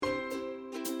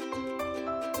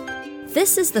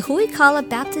This is the Huikala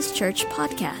Baptist Church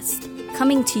podcast,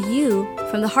 coming to you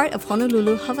from the heart of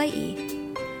Honolulu, Hawaii.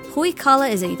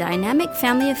 Huikala is a dynamic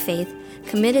family of faith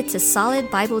committed to solid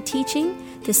Bible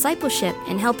teaching, discipleship,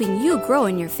 and helping you grow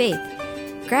in your faith.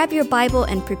 Grab your Bible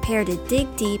and prepare to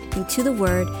dig deep into the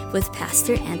Word with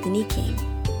Pastor Anthony King.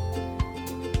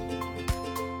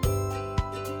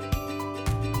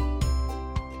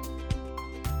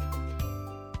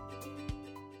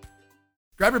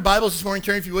 Grab your Bibles this morning,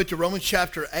 turn if you would to Romans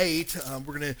chapter 8.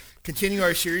 We're going to continue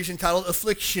our series entitled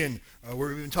Affliction, where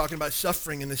we've been talking about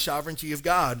suffering and the sovereignty of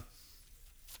God.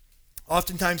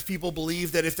 Oftentimes people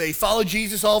believe that if they follow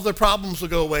Jesus, all of their problems will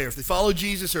go away. Or if they follow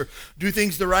Jesus or do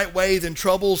things the right way, then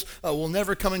troubles will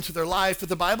never come into their life. But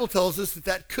the Bible tells us that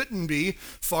that couldn't be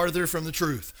farther from the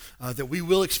truth, that we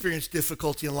will experience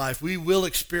difficulty in life. We will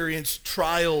experience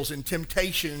trials and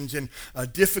temptations and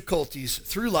difficulties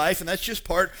through life, and that's just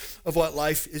part of what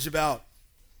life is about.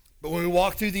 But when we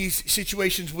walk through these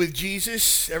situations with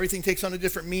Jesus, everything takes on a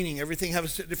different meaning. Everything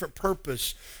has a different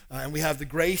purpose. And we have the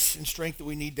grace and strength that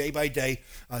we need day by day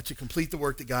to complete the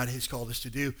work that God has called us to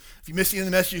do. If you missed any of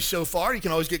the messages so far, you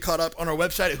can always get caught up on our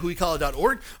website at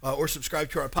huikala.org or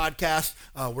subscribe to our podcast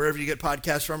wherever you get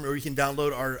podcasts from, or you can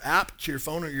download our app to your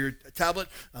phone or your tablet.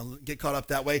 Get caught up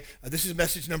that way. This is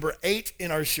message number 8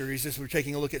 in our series as we're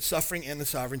taking a look at suffering and the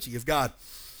sovereignty of God.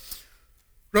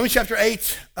 Romans chapter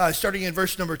 8, starting in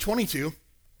verse number 22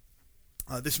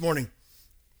 this morning.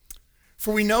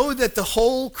 For we know that the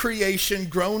whole creation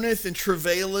groaneth and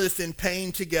travaileth in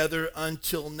pain together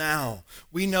until now.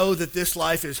 We know that this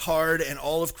life is hard, and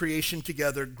all of creation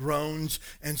together groans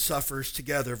and suffers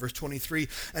together. Verse 23,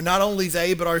 and not only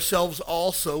they, but ourselves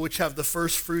also, which have the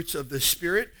first fruits of the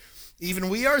Spirit, even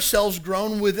we ourselves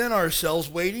groan within ourselves,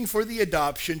 waiting for the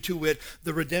adoption, to wit,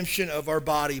 the redemption of our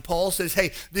body. Paul says,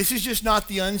 hey, this is just not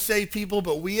the unsaved people,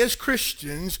 but we as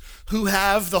Christians who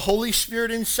have the Holy Spirit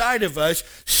inside of us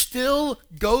still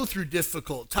go through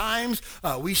difficult times.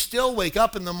 We still wake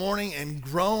up in the morning and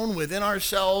groan within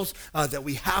ourselves that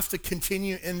we have to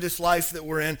continue in this life that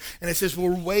we're in. And it says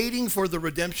we're waiting for the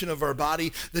redemption of our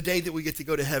body, the day that we get to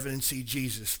go to heaven and see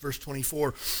Jesus. Verse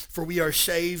 24, for we are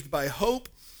saved by hope.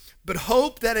 But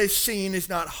hope that is seen is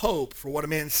not hope. For what a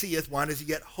man seeth, why does he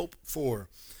yet hope for?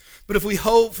 But if we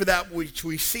hope for that which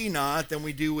we see not, then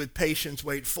we do with patience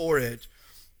wait for it.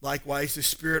 Likewise, the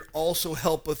Spirit also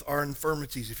helpeth our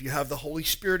infirmities. If you have the Holy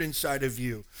Spirit inside of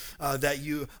you,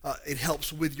 it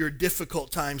helps with your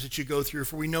difficult times that you go through.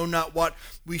 For we know not what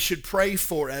we should pray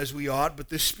for as we ought, but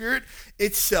the Spirit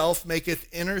itself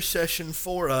maketh intercession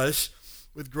for us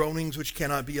with groanings which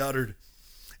cannot be uttered.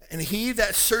 And he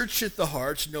that searcheth the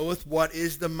hearts knoweth what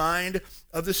is the mind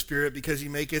of the Spirit, because he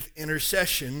maketh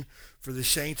intercession for the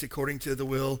saints according to the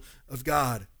will of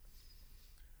God.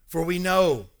 For we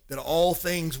know that all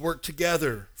things work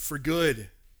together for good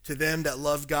to them that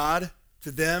love God,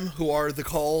 to them who are the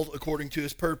called according to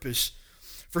his purpose.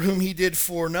 For whom he did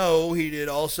foreknow, he did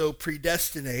also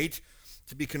predestinate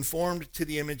to be conformed to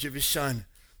the image of his Son,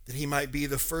 that he might be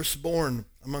the firstborn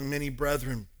among many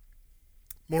brethren.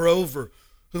 Moreover,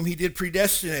 whom he did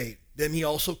predestinate, them he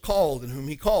also called, and whom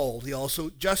he called, he also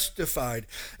justified.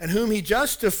 And whom he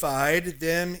justified,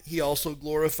 them he also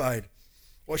glorified.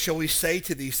 What shall we say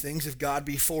to these things? If God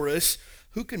be for us,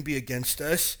 who can be against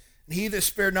us? And he that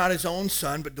spared not his own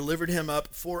Son, but delivered him up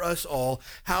for us all,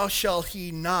 how shall he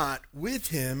not with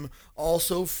him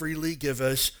also freely give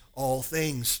us all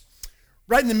things?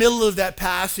 Right in the middle of that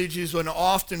passage is an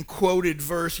often quoted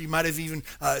verse. You might have even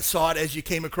saw it as you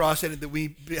came across it, that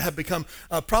we have become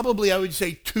probably, I would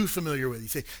say, too familiar with. You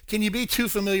say, can you be too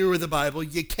familiar with the Bible?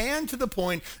 You can, to the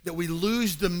point that we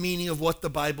lose the meaning of what the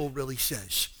Bible really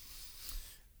says.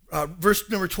 Verse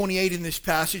number 28 in this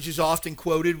passage is often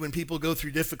quoted when people go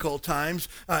through difficult times,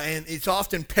 and it's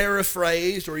often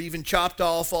paraphrased or even chopped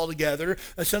off altogether,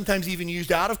 sometimes even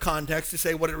used out of context to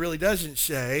say what it really doesn't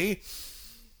say.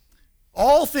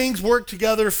 All things work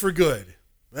together for good.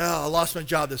 Well, I lost my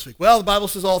job this week. Well, the Bible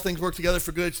says all things work together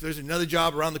for good, so there's another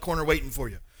job around the corner waiting for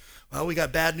you. Well, we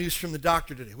got bad news from the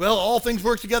doctor today. Well, all things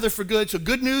work together for good, so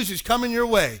good news is coming your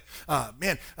way.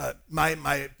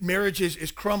 My marriage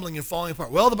is crumbling and falling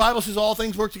apart. Well, the Bible says all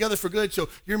things work together for good, so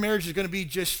your marriage is going to be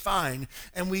just fine.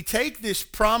 And we take this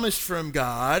promise from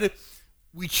God,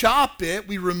 we chop it,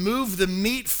 we remove the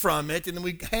meat from it, and then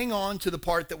we hang on to the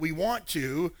part that we want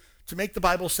to make the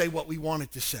Bible say what we want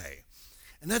it to say.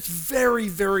 And that's very,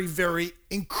 very, very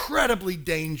incredibly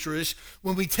dangerous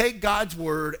when we take God's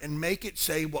word and make it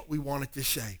say what we want it to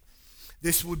say.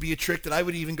 This would be a trick that I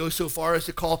would even go so far as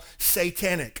to call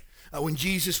satanic. When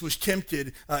Jesus was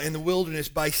tempted in the wilderness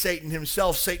by Satan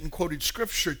himself, Satan quoted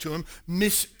scripture to him,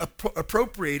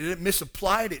 misappropriated it,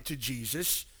 misapplied it to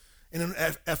Jesus in an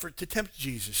effort to tempt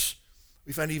Jesus.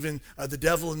 We find even the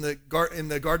devil in the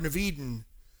Garden of Eden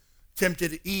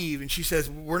tempted Eve, and she says,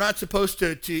 we're not supposed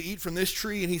to eat from this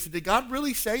tree. And he said, did God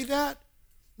really say that?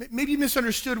 Maybe you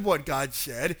misunderstood what God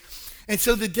said. And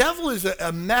so the devil is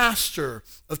a master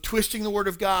of twisting the word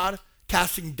of God,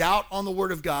 casting doubt on the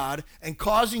word of God, and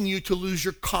causing you to lose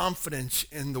your confidence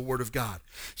in the word of God.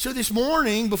 So this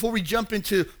morning, before we jump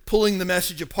into pulling the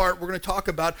message apart, we're going to talk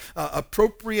about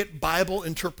appropriate Bible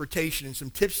interpretation and some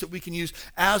tips that we can use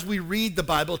as we read the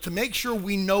Bible to make sure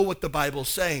we know what the Bible's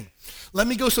saying. Let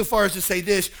me go so far as to say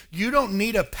this: you don't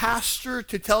need a pastor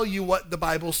to tell you what the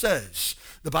Bible says.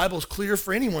 The Bible is clear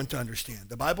for anyone to understand.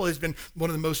 The Bible has been one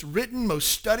of the most written, most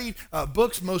studied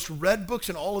books, most read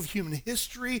books in all of human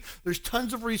history. There's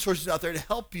tons of resources out there to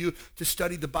help you to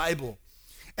study the Bible.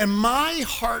 And my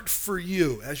heart for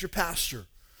you as your pastor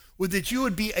would that you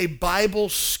would be a Bible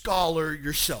scholar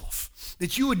yourself,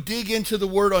 that you would dig into the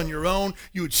word on your own,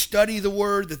 you would study the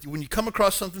word, that when you come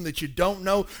across something that you don't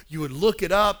know, you would look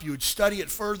it up, you would study it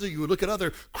further, you would look at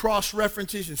other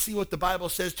cross-references and see what the Bible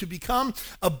says, to become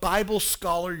a Bible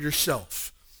scholar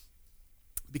yourself.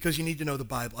 Because you need to know the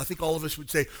Bible. I think all of us would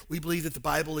say we believe that the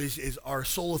Bible is our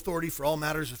sole authority for all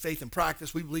matters of faith and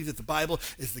practice. We believe that the Bible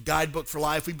is the guidebook for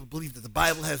life. We believe that the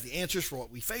Bible has the answers for what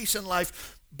we face in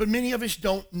life. But many of us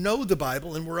don't know the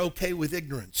Bible, and we're okay with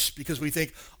ignorance because we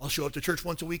think, I'll show up to church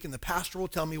once a week and the pastor will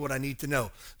tell me what I need to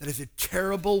know. That is a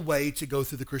terrible way to go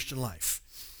through the Christian life.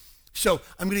 So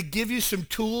I'm going to give you some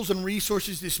tools and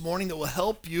resources this morning that will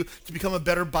help you to become a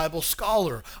better Bible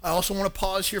scholar. I also want to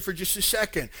pause here for just a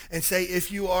second and say,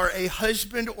 if you are a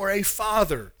husband or a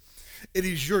father, it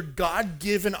is your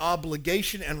God-given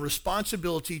obligation and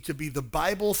responsibility to be the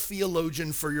Bible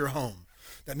theologian for your home.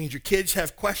 That means your kids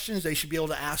have questions, they should be able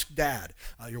to ask dad.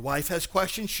 Your wife has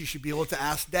questions, she should be able to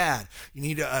ask dad. You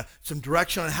need some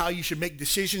direction on how you should make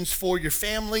decisions for your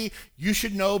family. You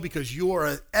should know because you are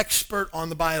an expert on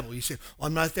the Bible. You say, well,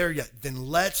 I'm not there yet. Then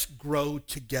let's grow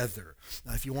together.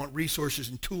 Now, if you want resources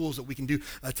and tools that we can do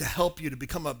to help you to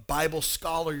become a Bible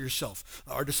scholar yourself,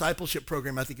 our discipleship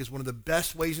program, I think, is one of the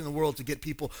best ways in the world to get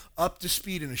people up to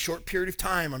speed in a short period of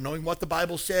time on knowing what the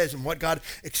Bible says and what God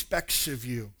expects of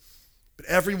you. But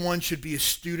everyone should be a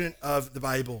student of the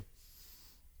Bible.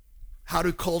 How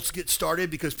do cults get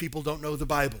started? Because people don't know the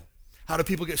Bible. How do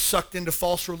people get sucked into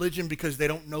false religion? Because they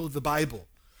don't know the Bible.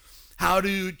 How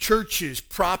do churches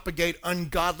propagate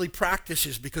ungodly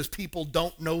practices? Because people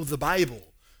don't know the Bible.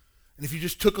 And if you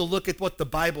just took a look at what the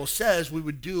Bible says, we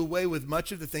would do away with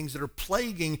much of the things that are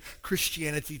plaguing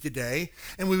Christianity today,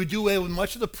 and we would do away with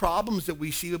much of the problems that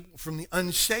we see from the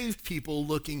unsaved people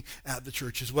looking at the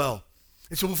church as well.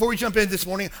 And so before we jump in this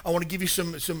morning, I want to give you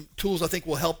some tools I think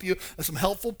will help you, some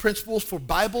helpful principles for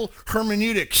Bible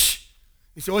hermeneutics.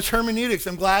 You say, what's hermeneutics?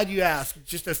 I'm glad you asked. It's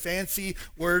just a fancy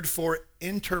word for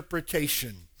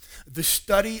interpretation. The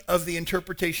study of the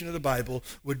interpretation of the Bible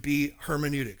would be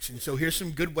hermeneutics. And so here's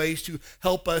some good ways to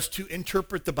help us to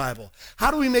interpret the Bible.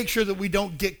 How do we make sure that we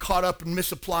don't get caught up in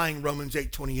misapplying Romans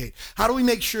 8:28? How do we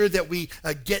make sure that we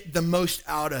get the most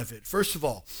out of it? First of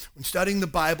all, when studying the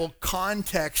Bible,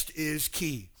 context is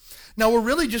key. Now, we're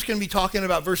really just going to be talking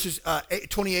about verses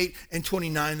 28 and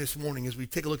 29 this morning as we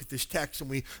take a look at this text and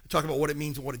we talk about what it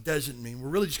means and what it doesn't mean. We're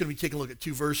really just going to be taking a look at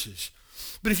two verses.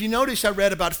 But if you notice, I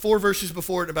read about 4 verses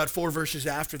before it and about 4 verses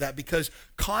after that because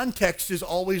context is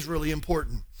always really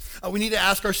important. We need to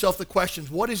ask ourselves the questions,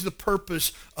 what is the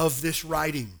purpose of this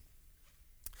writing?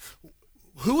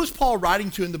 Who was Paul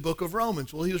writing to in the book of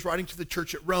Romans? Well, he was writing to the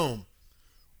church at Rome.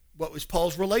 What was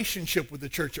Paul's relationship with the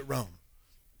church at Rome?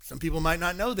 Some people might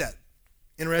not know that.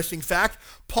 Interesting fact,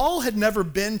 Paul had never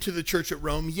been to the church at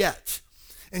Rome yet.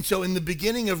 And so in the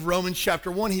beginning of Romans chapter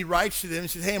 1, he writes to them and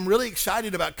says, hey, I'm really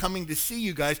excited about coming to see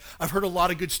you guys. I've heard a lot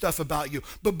of good stuff about you.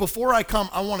 But before I come,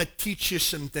 I want to teach you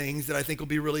some things that I think will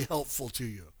be really helpful to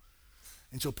you.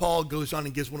 And so Paul goes on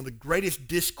and gives one of the greatest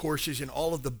discourses in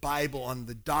all of the Bible on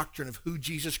the doctrine of who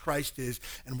Jesus Christ is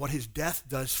and what his death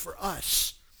does for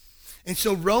us. And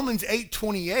so Romans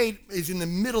 8:28 is in the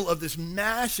middle of this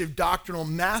massive doctrinal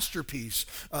masterpiece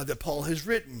that Paul has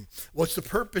written. What's the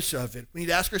purpose of it? We need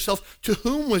to ask ourselves, to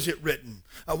whom was it written?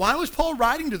 Why was Paul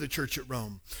writing to the church at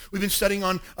Rome? We've been studying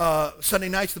on Sunday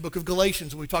nights the book of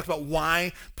Galatians, and we talked about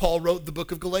why Paul wrote the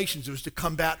book of Galatians. It was to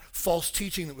combat false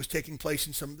teaching that was taking place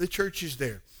in some of the churches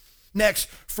there. Next,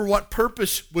 for what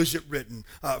purpose was it written?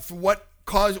 For what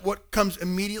comes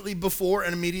immediately before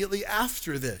and immediately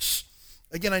after this?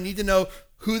 Again, I need to know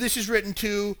who this is written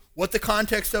to, what the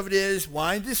context of it is,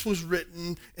 why this was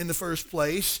written in the first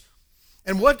place,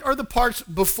 and what are the parts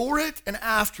before it and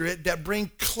after it that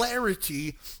bring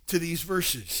clarity to these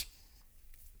verses.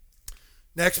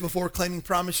 Next, before claiming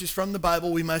promises from the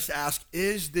Bible, we must ask,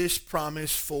 is this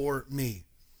promise for me?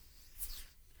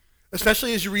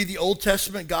 Especially as you read the Old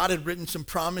Testament, God had written some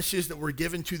promises that were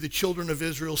given to the children of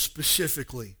Israel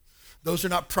specifically. Those are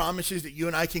not promises that you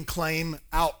and I can claim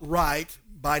outright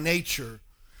by nature.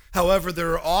 However,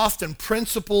 there are often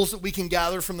principles that we can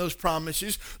gather from those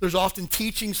promises. There's often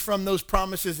teachings from those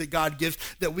promises that God gives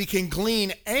that we can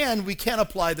glean, and we can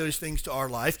apply those things to our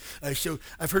life. So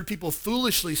I've heard people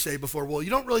foolishly say before, well, you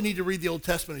don't really need to read the Old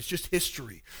Testament. It's just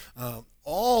history.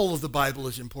 All of the Bible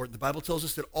is important. The Bible tells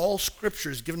us that all Scripture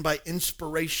is given by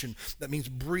inspiration. That means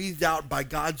breathed out by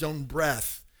God's own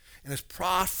breath, and is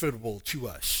profitable to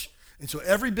us. And so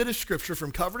every bit of Scripture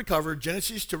from cover to cover,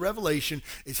 Genesis to Revelation,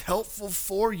 is helpful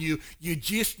for you. You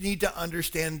just need to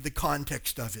understand the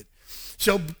context of it.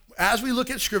 So as we look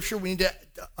at Scripture, we need to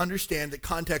understand that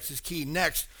context is key.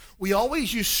 Next, we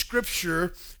always use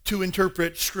Scripture to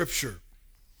interpret Scripture.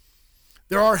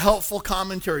 There are helpful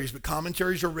commentaries, but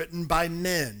commentaries are written by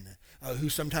men who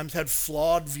sometimes had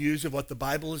flawed views of what the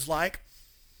Bible is like.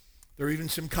 There are even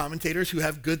some commentators who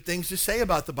have good things to say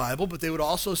about the Bible, but they would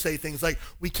also say things like,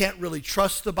 we can't really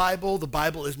trust the Bible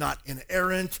is not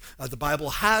inerrant, the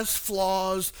Bible has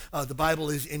flaws, the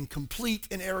Bible is incomplete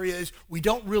in areas, we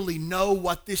don't really know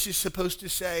what this is supposed to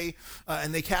say,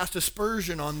 and they cast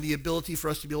aspersion on the ability for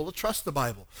us to be able to trust the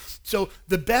Bible. So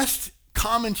the best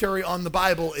commentary on the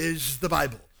Bible is the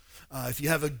Bible. If you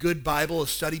have a good Bible, a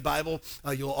study Bible,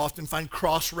 you'll often find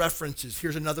cross-references.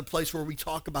 Here's another place where we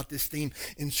talk about this theme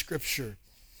in Scripture.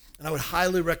 And I would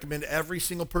highly recommend every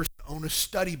single person own a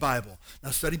study Bible.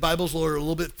 Now, study Bibles are a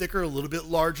little bit thicker, a little bit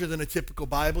larger than a typical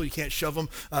Bible. You can't shove them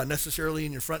necessarily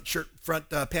in your front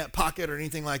pant pocket or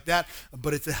anything like that,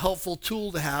 but it's a helpful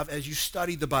tool to have as you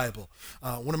study the Bible.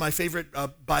 One of my favorite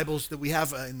Bibles that we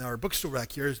have in our bookstore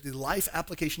rack here is the Life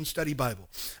Application Study Bible.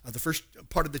 The first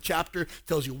part of the chapter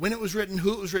tells you when it was written,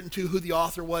 who it was written to, who the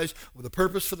author was, with the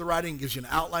purpose for the writing, gives you an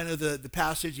outline of the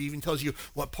passage. It even tells you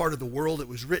what part of the world it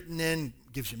was written in,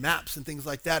 gives you maps and things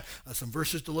like that, some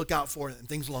verses to look out for and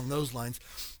things along those lines.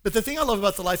 But the thing I love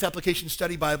about the Life Application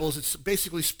Study Bible is it's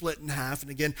basically split in half.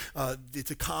 And again, it's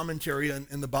a commentary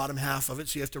in the bottom half of it,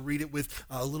 so you have to read it with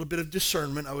a little bit of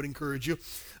discernment, I would encourage you.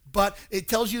 But it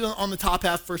tells you on the top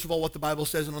half, first of all, what the Bible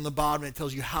says, and on the bottom, it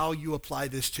tells you how you apply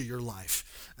this to your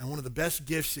life. And one of the best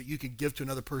gifts that you could give to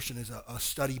another person is a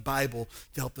study Bible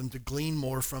to help them to glean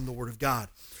more from the Word of God.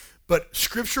 But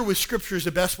Scripture with Scripture is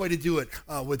the best way to do it,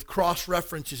 with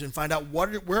cross-references and find out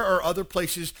where are other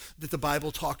places that the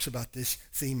Bible talks about this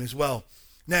theme as well.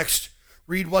 Next,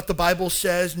 read what the Bible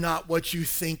says, not what you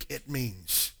think it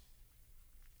means.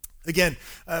 Again,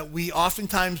 we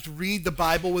oftentimes read the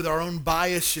Bible with our own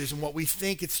biases and what we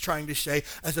think it's trying to say,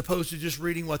 as opposed to just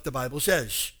reading what the Bible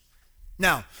says.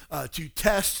 Now, to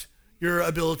test your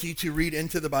ability to read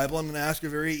into the Bible, I'm going to ask a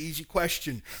very easy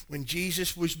question. When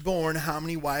Jesus was born, how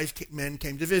many wise men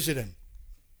came to visit him?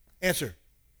 Answer.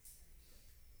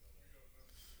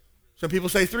 Some people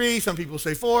say 3, some people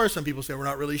say 4, some people say we're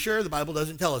not really sure. The Bible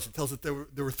doesn't tell us. It tells us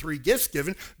that there were 3 gifts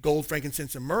given, gold,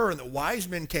 frankincense, and myrrh, and that wise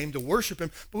men came to worship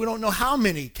him, but we don't know how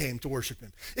many came to worship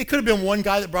him. It could have been one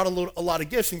guy that brought a lot of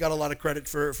gifts and got a lot of credit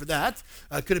for that.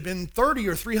 It could have been 30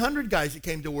 or 300 guys that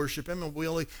came to worship him, and we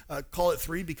only call it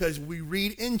 3 because we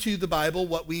read into the Bible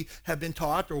what we have been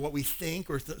taught or what we think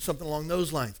or something along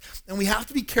those lines. And we have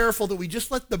to be careful that we just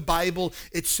let the Bible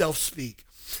itself speak.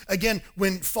 Again,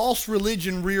 when false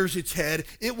religion rears its head,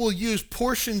 it will use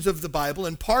portions of the Bible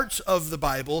and parts of the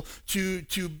Bible to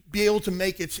be able to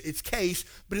make its case,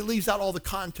 but it leaves out all the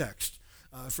context.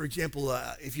 For example,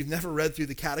 if you've never read through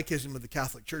the Catechism of the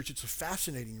Catholic Church, it's a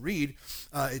fascinating read.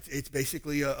 It's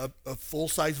basically a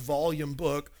full-size volume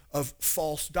book of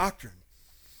false doctrine.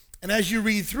 And as you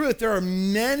read through it, there are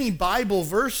many Bible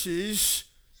verses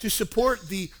to support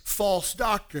the false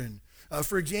doctrine.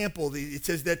 For example, it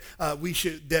says that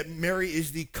that Mary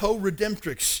is the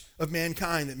co-redemptrix of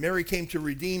mankind, that Mary came to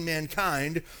redeem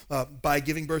mankind by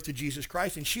giving birth to Jesus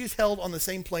Christ, and she is held on the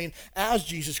same plane as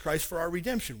Jesus Christ for our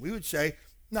redemption. We would say,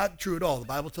 not true at all. The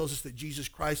Bible tells us that Jesus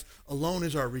Christ alone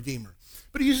is our Redeemer.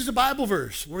 But he uses a Bible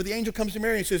verse where the angel comes to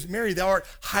Mary and says, Mary, thou art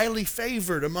highly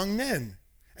favored among men.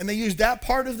 And they use that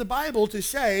part of the Bible to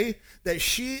say that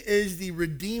she is the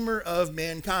Redeemer of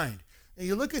mankind. And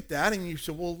you look at that and you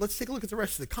say, well, let's take a look at the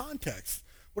rest of the context.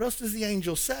 What else does the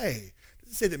angel say? It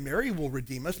doesn't say that Mary will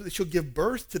redeem us, but that she'll give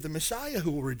birth to the Messiah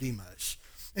who will redeem us.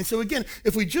 And so again,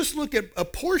 if we just look at a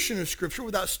portion of Scripture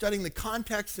without studying the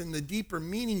context and the deeper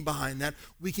meaning behind that,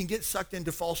 we can get sucked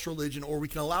into false religion, or we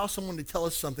can allow someone to tell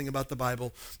us something about the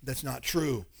Bible that's not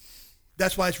true.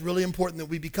 That's why it's really important that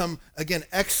we become, again,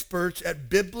 experts at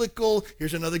biblical,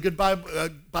 here's another good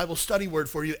Bible study word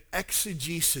for you,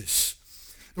 exegesis.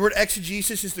 The word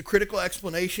exegesis is the critical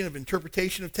explanation of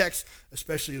interpretation of text,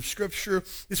 especially of Scripture.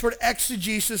 This word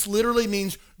exegesis literally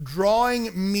means drawing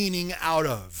meaning out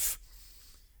of.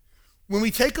 When we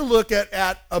take a look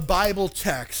at a Bible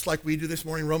text, like we do this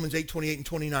morning, Romans 8, 28 and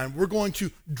 29, we're going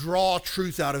to draw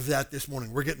truth out of that this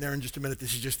morning. We're getting there in just a minute.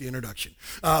 This is just the introduction.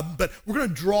 But we're going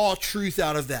to draw truth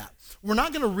out of that. We're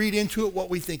not going to read into it what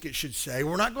we think it should say.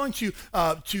 We're not going to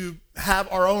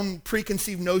have our own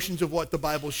preconceived notions of what the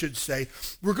Bible should say.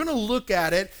 We're going to look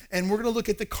at it, and we're going to look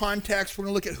at the context. We're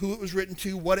going to look at who it was written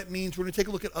to, what it means. We're going to take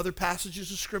a look at other passages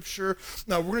of Scripture.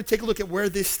 Now, we're going to take a look at where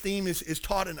this theme is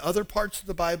taught in other parts of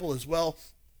the Bible as well.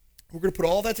 We're going to put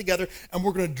all that together, and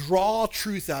we're going to draw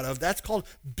truth out of. That's called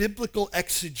biblical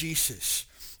exegesis.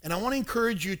 And I want to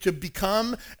encourage you to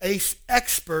become an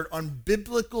expert on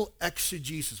biblical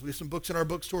exegesis. We have some books in our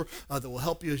bookstore that will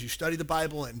help you as you study the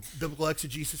Bible and biblical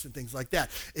exegesis and things like that.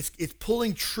 It's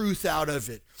pulling truth out of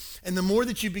it. And the more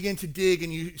that you begin to dig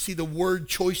and you see the word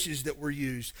choices that were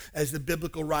used as the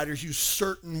biblical writers use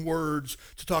certain words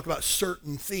to talk about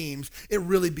certain themes, it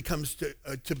really becomes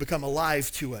to become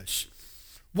alive to us.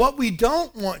 What we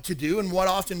don't want to do, and what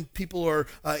often people are,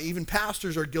 even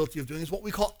pastors are guilty of doing, is what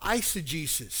we call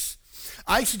eisegesis.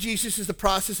 Eisegesis is the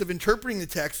process of interpreting the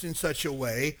text in such a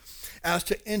way as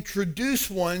to introduce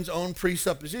one's own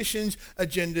presuppositions,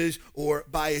 agendas, or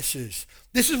biases.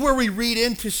 This is where we read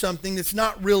into something that's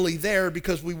not really there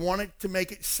because we want it to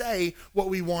make it say what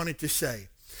we want it to say.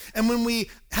 And when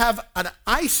we have an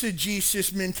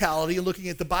eisegesis mentality, looking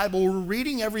at the Bible, we're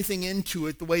reading everything into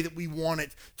it the way that we want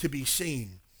it to be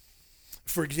seen.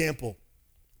 For example,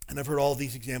 and I've heard all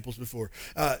these examples before,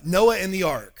 Noah and the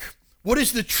ark. What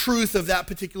is the truth of that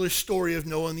particular story of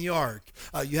Noah and the ark?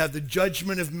 You have the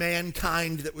judgment of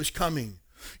mankind that was coming.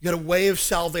 You had a way of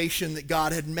salvation that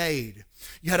God had made.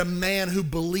 You had a man who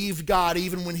believed God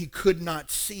even when he could not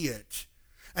see it.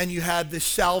 And you had this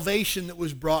salvation that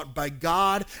was brought by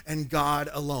God and God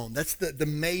alone. That's the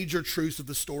major truths of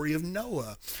the story of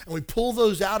Noah. And we pull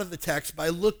those out of the text by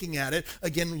looking at it,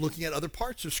 again, looking at other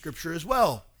parts of Scripture as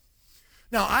well.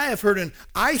 Now, I have heard an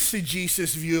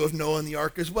eisegesis view of Noah and the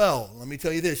ark as well. Let me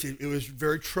tell you this, it was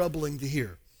very troubling to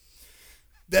hear.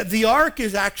 That the ark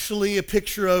is actually a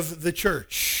picture of the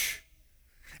church.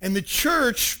 And the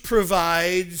church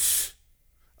provides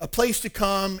a place to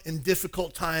come in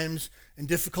difficult times and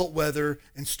difficult weather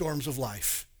and storms of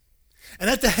life. And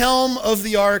at the helm of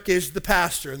the ark is the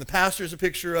pastor, and the pastor is a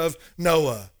picture of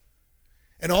Noah.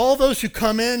 And all those who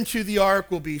come into the ark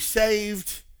will be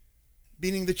saved,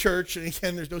 meaning the church. And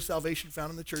again, there's no salvation found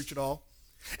in the church at all.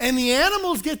 And the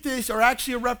animals, get this, are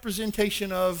actually a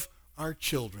representation of our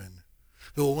children.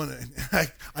 Who will want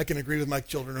to, I can agree with my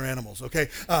children are animals, okay?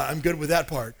 I'm good with that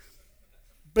part.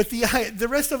 But the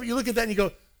rest of it, you look at that and you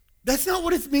go, that's not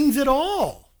what it means at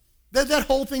all. That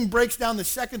whole thing breaks down the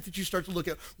second that you start to look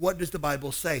at what does the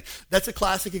Bible say. That's a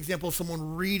classic example of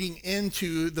someone reading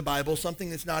into the Bible something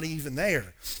that's not even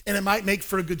there. And it might make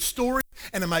for a good story,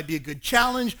 and it might be a good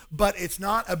challenge, but it's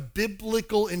not a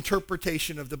biblical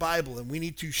interpretation of the Bible, and we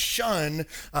need to shun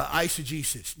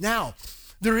eisegesis. Now,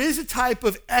 there is a type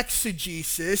of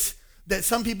exegesis that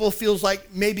some people feels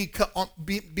like maybe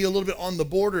be a little bit on the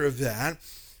border of that.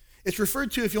 It's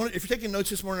referred to, if you're taking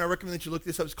notes this morning, I recommend that you look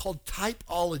this up. It's called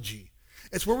typology.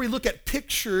 It's where we look at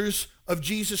pictures of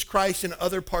Jesus Christ in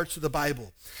other parts of the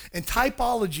Bible. And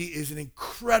typology is an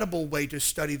incredible way to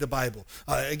study the Bible.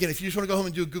 Again, if you just want to go home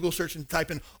and do a Google search and type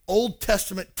in Old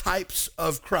Testament types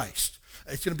of Christ,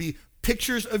 it's going to be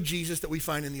pictures of Jesus that we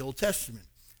find in the Old Testament.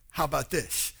 How about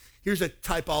this? Here's a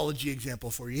typology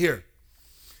example for you here.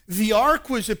 The ark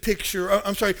was a picture,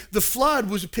 the flood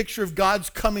was a picture of God's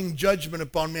coming judgment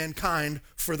upon mankind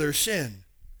for their sin.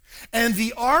 And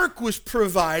the ark was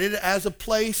provided as a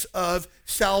place of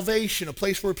salvation, a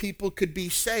place where people could be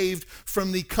saved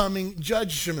from the coming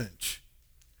judgment.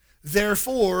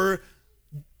 Therefore,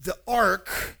 the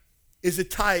ark is a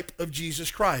type of Jesus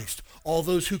Christ. All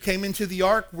those who came into the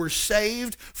ark were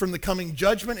saved from the coming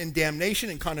judgment and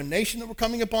damnation and condemnation that were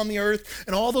coming upon the earth.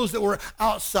 And all those that were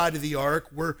outside of the ark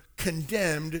were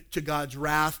condemned to God's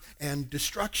wrath and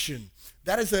destruction.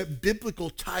 That is a biblical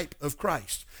type of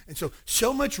Christ. And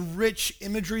so much rich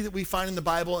imagery that we find in the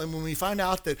Bible. And when we find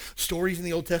out that stories in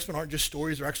the Old Testament aren't just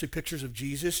stories, they're actually pictures of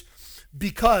Jesus.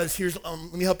 Because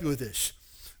let me help you with this.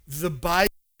 The Bible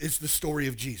is the story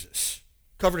of Jesus.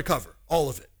 Cover to cover. All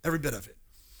of it, every bit of it.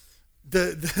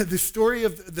 The story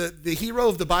of the hero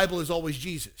of the Bible is always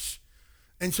Jesus.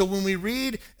 And so when we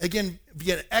read, again,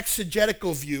 an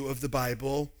exegetical view of the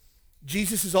Bible,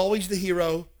 Jesus is always the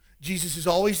hero. Jesus is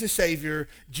always the Savior.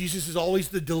 Jesus is always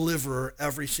the deliverer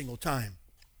every single time.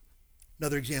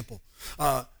 Another example,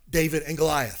 David and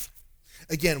Goliath.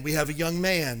 Again, we have a young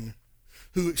man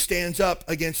who stands up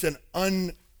against an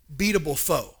unbeatable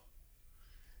foe,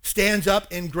 stands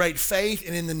up in great faith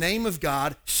and in the name of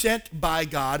God, sent by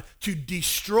God to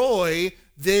destroy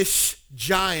this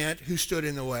giant who stood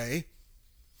in the way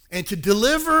and to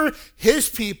deliver his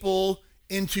people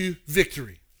into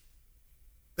victory.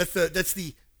 That's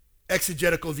the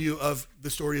exegetical view of the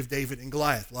story of David and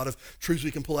Goliath. A lot of truths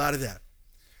we can pull out of that.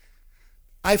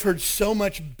 I've heard so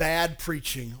much bad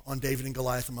preaching on David and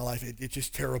Goliath in my life. It's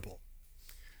just terrible.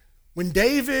 When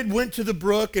David went to the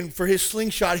brook and for his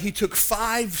slingshot, he took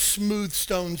 5 smooth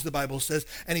stones, the Bible says,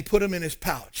 and he put them in his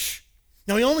pouch.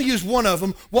 Now, he only used one of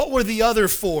them. What were the other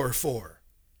 4 for?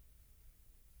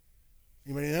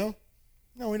 Anybody know?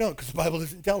 No, we don't, because the Bible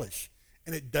doesn't tell us,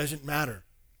 and it doesn't matter.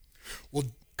 Well,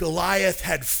 Goliath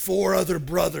had 4 other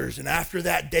brothers, and after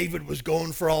that, David was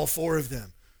going for all 4 of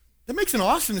them. That makes an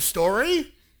awesome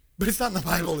story, but it's not in the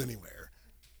Bible anywhere.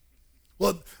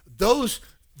 Well, those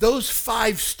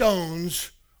 5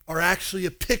 stones are actually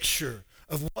a picture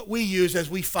of what we use as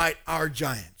we fight our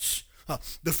giants.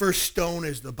 The first stone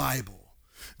is the Bible.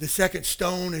 The second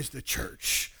stone is the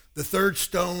church. The third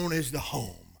stone is the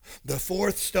home. The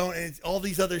fourth stone, and all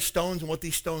these other stones and what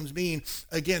these stones mean,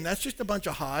 again, that's just a bunch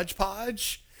of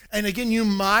hodgepodge. And again, you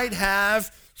might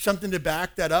have something to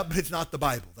back that up, but it's not the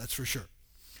Bible, that's for sure.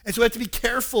 And so we have to be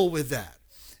careful with that.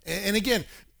 And again,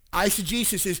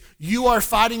 eisegesis is you are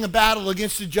fighting a battle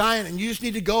against a giant, and you just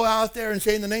need to go out there and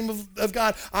say, in the name of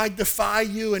God, I defy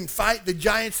you, and fight the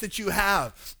giants that you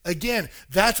have. Again,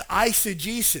 that's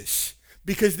eisegesis,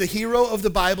 because the hero of the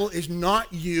Bible is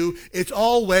not you. It's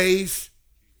always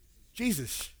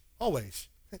Jesus, always.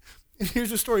 And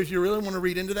here's the story. If you really want to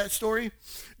read into that story,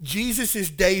 Jesus is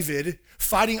David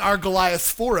fighting our Goliath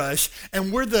for us,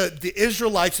 and we're the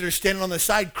Israelites that are standing on the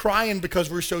side crying because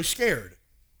we're so scared.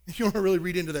 If you want to really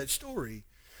read into that story.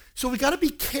 So we got to be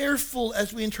careful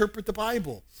as we interpret the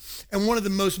Bible. And one of the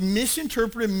most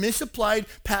misinterpreted, misapplied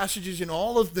passages in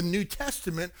all of the New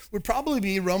Testament would probably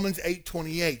be Romans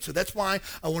 8:28. So that's why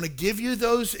I want to give you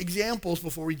those examples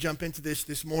before we jump into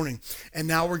this morning. And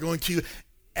now we're going to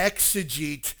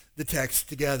exegete the text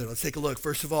together. Let's take a look.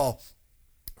 First of all,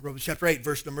 Romans chapter 8,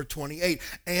 verse number 28.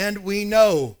 And we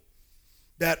know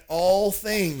that all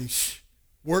things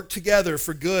work together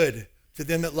for good to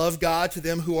them that love God, to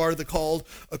them who are the called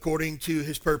according to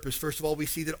his purpose. First of all, we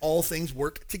see that all things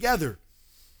work together.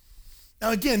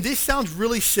 Now again, this sounds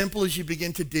really simple as you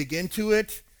begin to dig into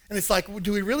it. And it's like,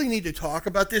 do we really need to talk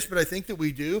about this? But I think that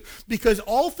we do, because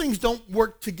all things don't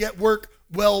work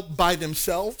well by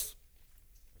themselves.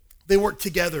 They work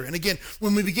together. And again,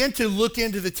 when we begin to look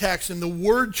into the text and the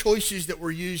word choices that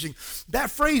we're using, that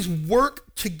phrase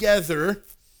work together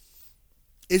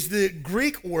is the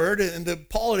Greek word, and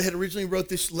Paul had originally wrote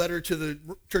this letter to the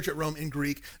church at Rome in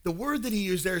Greek. The word that he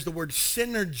used there is the word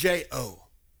synergeo,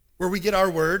 where we get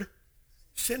our word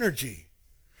synergy,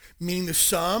 meaning the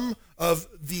sum of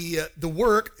the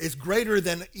work is greater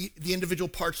than the individual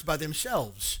parts by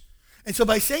themselves. And so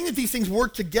by saying that these things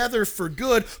work together for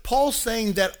good, Paul's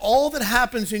saying that all that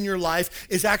happens in your life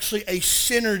is actually a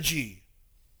synergy,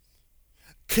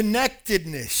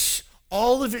 connectedness,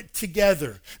 all of it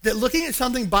together. That looking at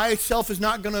something by itself is you're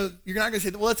not going to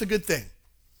say, well, that's a good thing.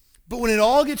 But when it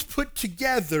all gets put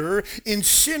together in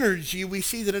synergy, we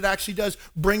see that it actually does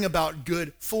bring about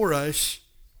good for us.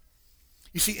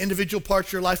 You see, individual parts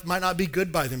of your life might not be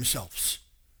good by themselves.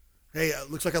 Hey,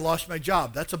 it looks like I lost my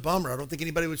job. That's a bummer. I don't think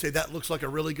anybody would say that looks like a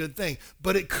really good thing.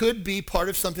 But it could be part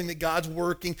of something that God's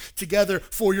working together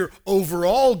for your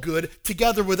overall good,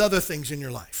 together with other things in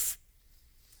your life.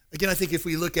 Again, I think if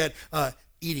we look at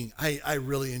eating, I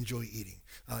really enjoy eating.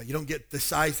 You don't get the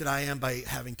size that I am by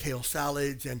having kale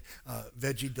salads and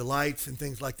veggie delights and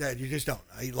things like that. You just don't.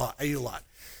 I eat a lot.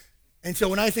 And so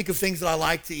when I think of things that I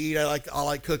like to eat, I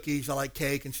like cookies, I like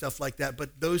cake and stuff like that.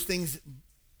 But those things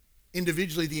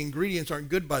individually, the ingredients aren't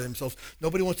good by themselves.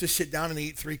 Nobody wants to sit down and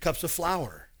eat 3 cups of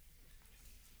flour.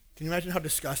 Can you imagine how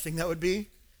disgusting that would be?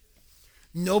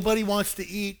 Nobody wants to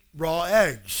eat raw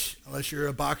eggs unless you're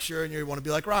a boxer and you want to be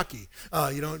like Rocky.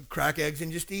 You don't crack eggs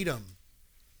and just eat them.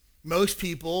 Most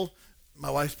people, my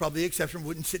wife's probably the exception,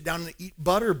 wouldn't sit down and eat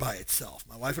butter by itself.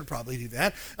 My wife would probably do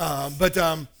that.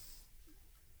 But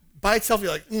by itself,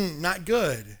 you're like, not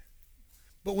good.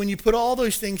 But when you put all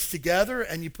those things together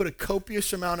and you put a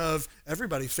copious amount of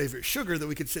everybody's favorite sugar that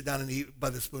we could sit down and eat by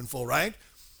the spoonful, right?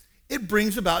 It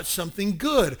brings about something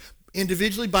good.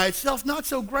 Individually by itself, not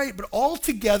so great, but all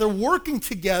together, working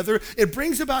together, it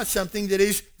brings about something that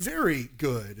is very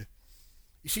good.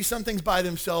 You see, some things by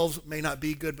themselves may not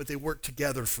be good, but they work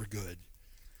together for good.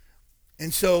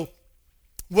 And so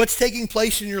what's taking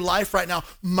place in your life right now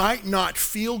might not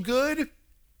feel good,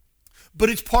 but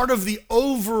it's part of the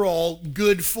overall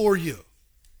good for you.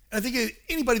 And I think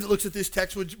anybody that looks at this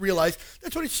text would realize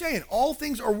that's what it's saying. All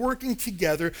things are working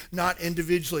together, not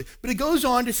individually. But it goes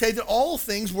on to say that all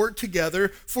things work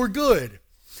together for good.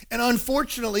 And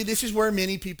unfortunately, this is where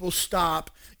many people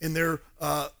stop in their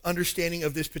understanding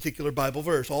of this particular Bible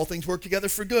verse. All things work together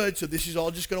for good, so this is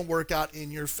all just going to work out in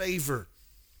your favor.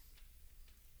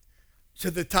 So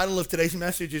the title of today's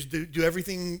message is, does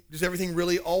everything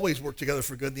really always work together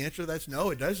for good? The answer to that is no,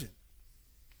 it doesn't.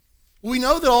 We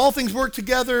know that all things work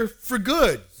together for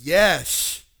good.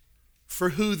 Yes. For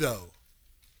who, though?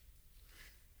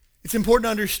 It's important to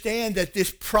understand that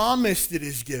this promise that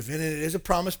is given, and it is a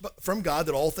promise from God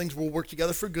that all things will work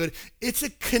together for good, it's a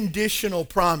conditional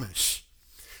promise,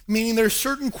 meaning there are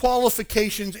certain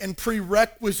qualifications and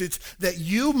prerequisites that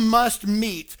you must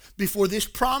meet before this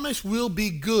promise will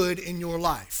be good in your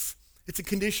life. It's a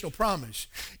conditional promise.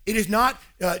 It is not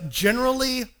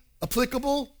generally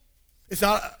applicable.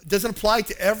 Doesn't apply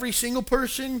to every single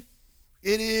person.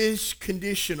 It is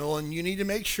conditional, and you need to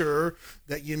make sure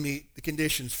that you meet the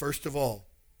conditions first of all.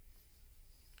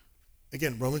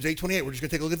 Again, Romans 8:28, we're just going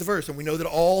to take a look at the verse, and we know that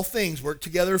all things work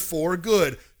together for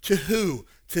good. To who?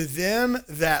 To them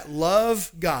that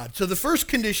love God. So the first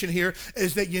condition here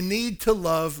is that you need to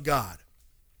love God.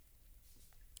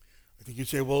 I think you'd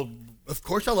say, well, of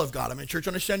course I love God. I'm in church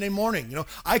on a Sunday morning. You know,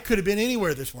 I could have been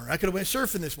anywhere this morning. I could have went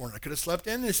surfing this morning. I could have slept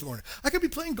in this morning. I could be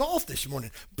playing golf this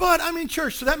morning. But I'm in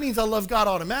church, so that means I love God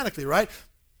automatically, right?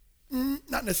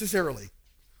 Not necessarily.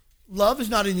 Love is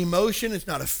not an emotion. It's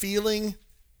not a feeling.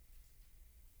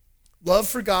 Love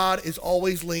for God is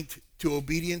always linked to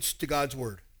obedience to God's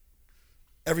word.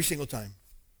 Every single time.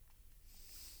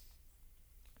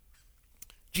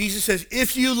 Jesus says,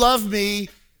 if you love me,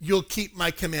 you'll keep my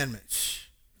commandments.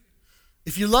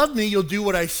 If you love me, you'll do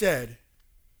what I said.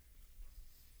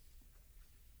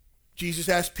 Jesus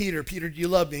asked Peter, Peter, do you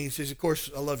love me? He says, of course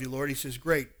I love you, Lord. He says,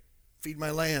 great, feed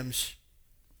my lambs.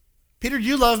 Peter, do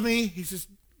you love me? He says,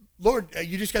 Lord,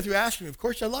 you just got through asking me. Of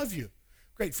course I love you.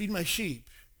 Great, feed my sheep.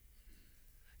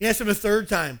 He asked him a third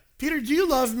time, Peter, do you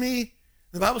love me?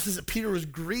 The Bible says that Peter was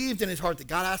grieved in his heart that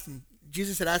God asked him,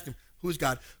 Jesus had asked him, who is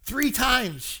God? 3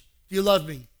 times, do you love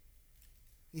me?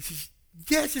 He says,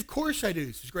 yes, of course I do.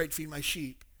 He says, great, feed my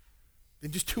sheep.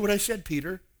 Then just do what I said,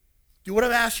 Peter. Do what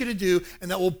I've asked you to do,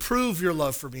 and that will prove your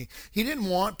love for me. He didn't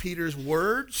want Peter's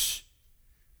words.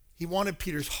 He wanted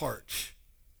Peter's heart.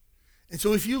 And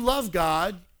so if you love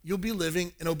God, you'll be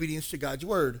living in obedience to God's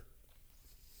word.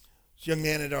 This young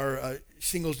man at our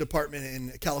singles department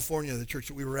in California, the church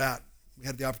that we were at, we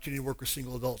had the opportunity to work with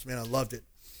single adults. Man, I loved it.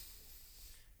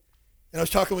 And I was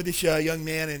talking with this young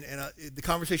man, and the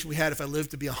conversation we had, if I live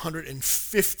to be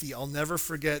 150, I'll never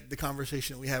forget the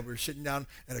conversation that we had. We were sitting down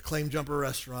at a Claim Jumper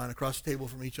restaurant across the table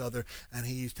from each other, and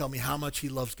he's telling me how much he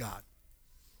loves God.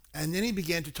 And then he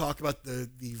began to talk about the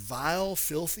vile,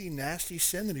 filthy, nasty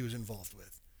sin that he was involved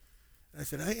with. And I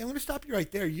said, hey, I'm going to stop you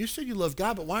right there. You said you love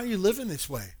God, but why are you living this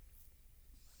way?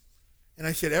 And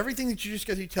I said, everything that you just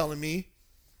got through telling me,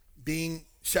 being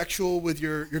sexual with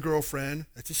your girlfriend,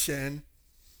 that's a sin.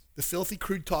 The filthy,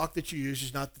 crude talk that you use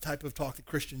is not the type of talk that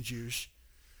Christians use.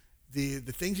 The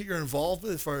things that you're involved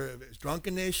with as far as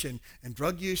drunkenness and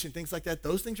drug use and things like that,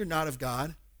 those things are not of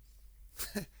God.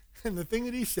 And the thing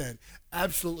that he said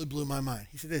absolutely blew my mind.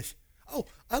 He said this, oh,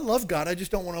 I love God, I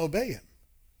just don't want to obey him.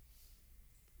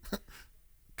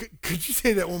 Could you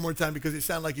say that one more time? Because it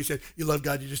sounded like you said, you love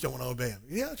God, you just don't want to obey him.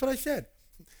 Yeah, that's what I said.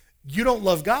 You don't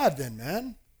love God then,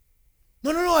 man.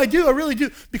 No, I do. I really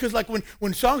do. Because like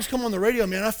when songs come on the radio,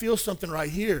 man, I feel something right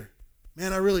here.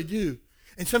 Man, I really do.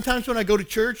 And sometimes when I go to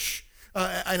church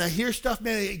and I hear stuff,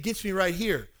 man, it gets me right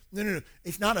here. No.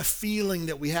 It's not a feeling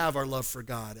that we have our love for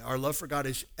God. Our love for God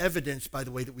is evidenced by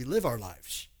the way that we live our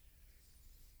lives.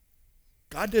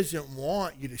 God doesn't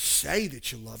want you to say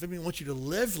that you love him. He wants you to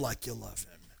live like you love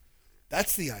him.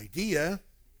 That's the idea.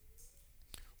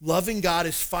 Loving God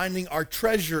is finding our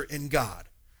treasure in God,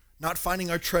 not finding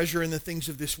our treasure in the things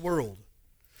of this world.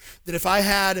 That if I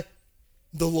had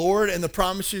the Lord and the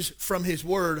promises from his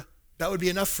word, that would be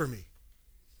enough for me.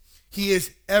 He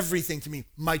is everything to me.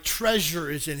 My treasure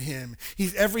is in him.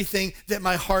 He's everything that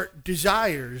my heart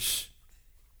desires.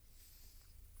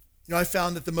 I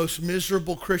found that the most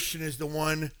miserable Christian is the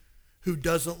one who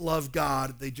doesn't love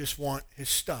God. They just want his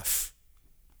stuff.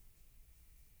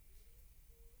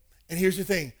 And here's the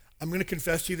thing. I'm going to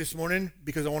confess to you this morning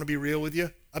because I want to be real with you.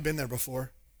 I've been there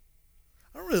before.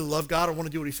 I don't really love God. I want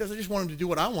to do what he says. I just want him to do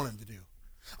what I want him to do.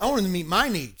 I want him to meet my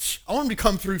needs. I want him to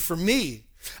come through for me.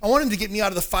 I want him to get me out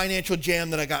of the financial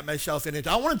jam that I got myself in.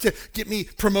 I want him to get me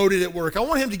promoted at work. I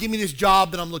want him to give me this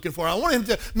job that I'm looking for. I want him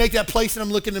to make that place that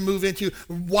I'm looking to move into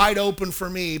wide open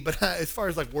for me. But as far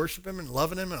as like worship him and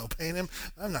loving him and obeying him,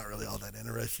 I'm not really all that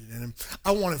interested in him. I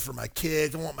want it for my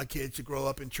kids. I want my kids to grow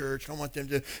up in church. I want them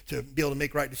to be able to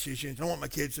make right decisions. I want my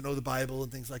kids to know the Bible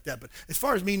and things like that. But as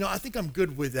far as me, no, I think I'm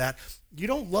good with that. You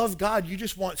don't love God. You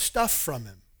just want stuff from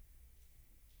him.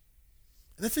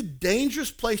 And that's a dangerous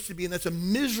place to be, and that's a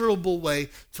miserable way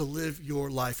to live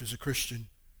your life as a Christian.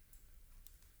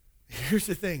 Here's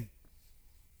the thing.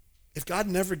 If God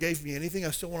never gave me anything,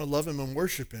 I still want to love him and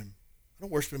worship him. I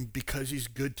don't worship him because he's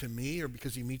good to me or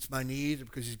because he meets my needs or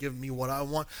because he's given me what I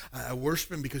want. I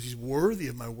worship him because he's worthy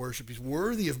of my worship. He's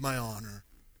worthy of my honor.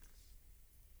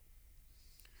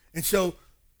 And so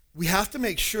we have to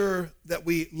make sure that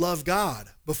we love God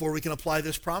before we can apply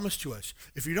this promise to us.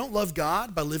 If you don't love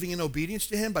God by living in obedience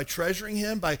to him, by treasuring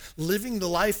him, by living the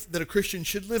life that a Christian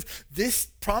should live, this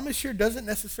promise here doesn't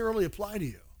necessarily apply to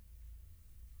you.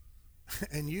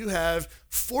 And you have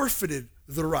forfeited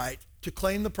the right to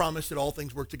claim the promise that all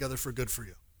things work together for good for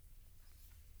you.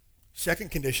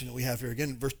 Second condition that we have here,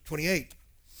 again, verse 28.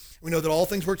 We know that all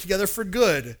things work together for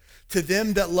good to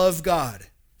them that love God.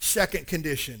 Second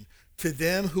condition, to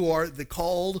them who are the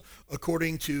called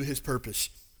according to his purpose.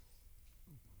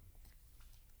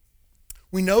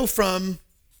 We know from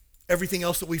everything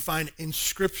else that we find in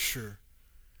Scripture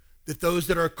that those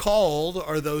that are called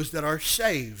are those that are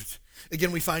saved.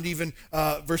 Again, we find even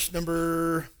verse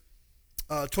number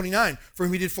 29. For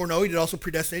whom he did foreknow, he did also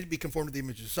predestinate to be conformed to the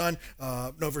image of the Son.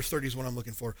 Verse 30 is what I'm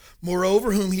looking for.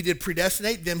 Moreover, whom he did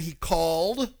predestinate, them he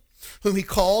called. Whom he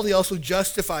called, he also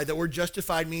justified. That word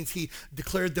justified means he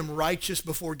declared them righteous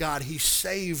before God. He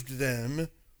saved them.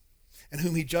 And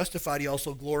whom he justified, he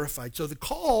also glorified. So the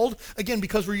called, again,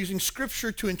 because we're using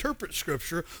Scripture to interpret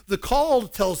Scripture, the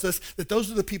called tells us that those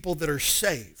are the people that are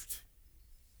saved.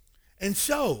 And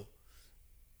so,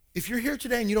 if you're here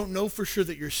today and you don't know for sure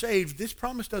that you're saved, this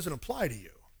promise doesn't apply to you.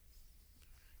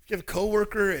 If you have a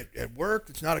coworker at work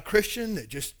that's not a Christian, that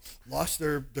just lost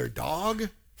their dog,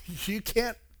 you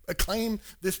can't claim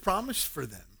this promise for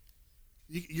them.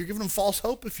 You're giving them false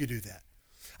hope if you do that.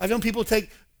 I've known people take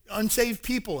unsaved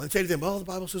people and say to them, well, the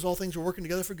Bible says all things are working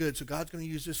together for good, so God's going to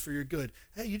use this for your good.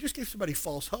 Hey, you just gave somebody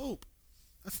false hope.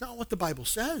 That's not what the Bible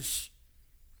says.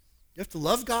 You have to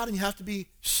love God and you have to be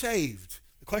saved.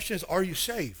 The question is, are you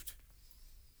saved?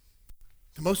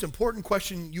 The most important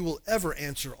question you will ever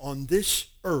answer on this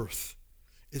earth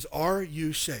is, are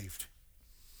you saved?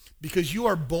 Because you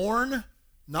are born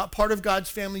not part of God's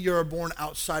family, you are born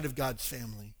outside of God's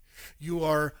family. You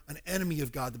are an enemy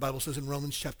of God, the Bible says in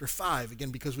Romans chapter 5.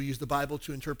 Again, because we use the Bible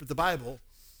to interpret the Bible.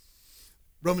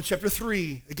 Romans chapter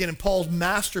 3, again, in Paul's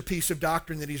masterpiece of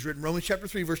doctrine that he's written. Romans chapter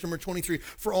 3, verse number 23.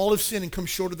 For all have sinned and come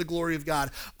short of the glory of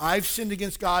God. I've sinned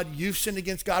against God. You've sinned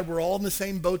against God. We're all in the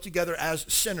same boat together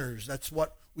as sinners. That's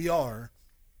what we are.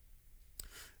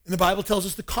 And the Bible tells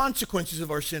us the consequences of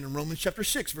our sin in Romans chapter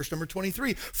 6, verse number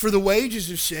 23. For the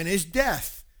wages of sin is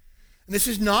death. And this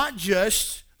is not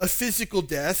just a physical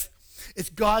death. It's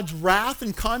God's wrath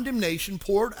and condemnation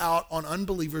poured out on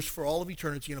unbelievers for all of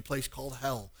eternity in a place called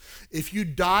hell. If you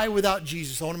die without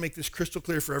Jesus, I want to make this crystal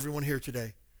clear for everyone here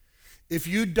today. If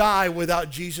you die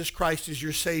without Jesus Christ as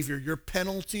your Savior, your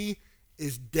penalty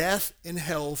is death in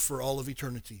hell for all of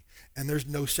eternity. And there's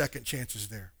no second chances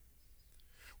there.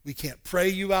 We can't pray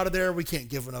you out of there. We can't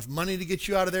give enough money to get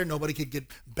you out of there. Nobody could get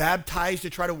baptized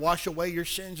to try to wash away your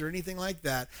sins or anything like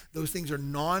that. Those things are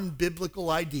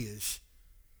non-biblical ideas.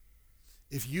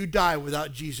 If you die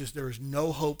without Jesus, there is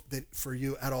no hope for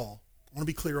you at all. I want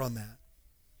to be clear on that.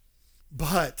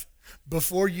 But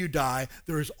before you die,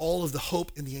 there is all of the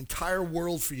hope in the entire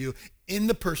world for you in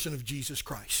the person of Jesus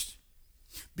Christ.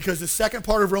 Because the second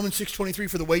part of Romans 6:23,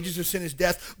 for the wages of sin is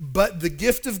death, but the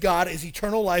gift of God is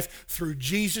eternal life through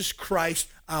Jesus Christ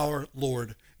our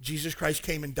Lord. Jesus Christ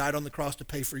came and died on the cross to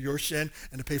pay for your sin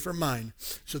and to pay for mine,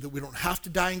 so that we don't have to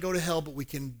die and go to hell, but we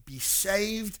can be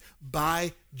saved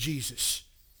by Jesus.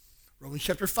 Romans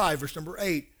chapter 5, verse number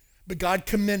 8. But God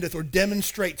commendeth or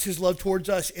demonstrates his love towards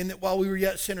us in that while we were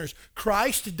yet sinners,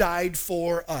 Christ died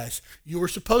for us. You were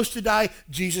supposed to die,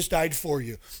 Jesus died for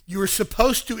you. You were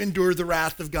supposed to endure the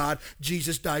wrath of God,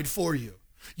 Jesus died for you.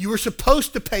 You were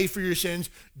supposed to pay for your sins,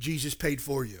 Jesus paid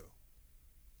for you.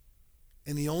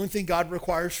 And the only thing God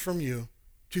requires from you,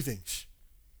 two things.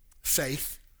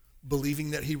 Faith,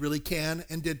 believing that he really can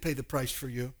and did pay the price for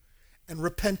you. And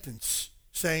repentance,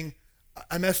 saying,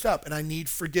 I messed up and I need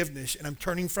forgiveness and I'm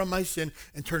turning from my sin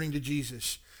and turning to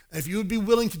Jesus. And if you would be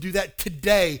willing to do that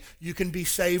today, you can be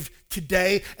saved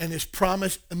today, and this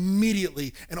promise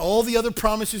immediately and all the other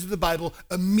promises of the Bible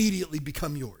immediately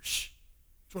become yours.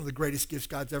 It's one of the greatest gifts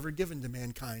God's ever given to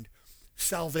mankind.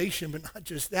 Salvation, but not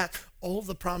just that, all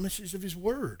the promises of his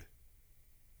word.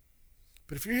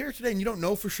 But if you're here today and you don't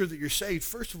know for sure that you're saved,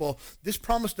 first of all, this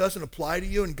promise doesn't apply to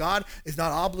you, and God is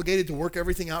not obligated to work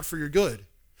everything out for your good.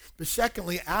 But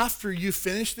secondly, after you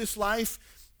finish this life,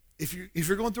 if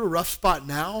you're going through a rough spot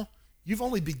now, you've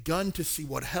only begun to see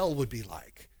what hell would be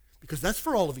like, because that's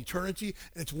for all of eternity,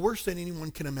 and it's worse than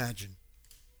anyone can imagine.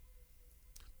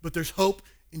 But there's hope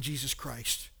in Jesus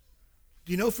Christ.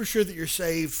 Do you know for sure that you're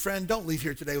saved? Friend, don't leave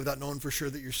here today without knowing for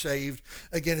sure that you're saved.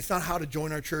 Again, it's not how to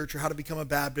join our church or how to become a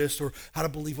Baptist or how to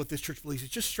believe what this church believes.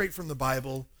 It's just straight from the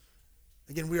Bible.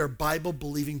 Again, we are a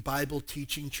Bible-believing,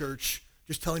 Bible-teaching church,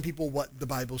 just telling people what the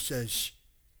Bible says.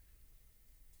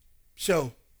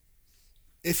 So,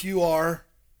 if you love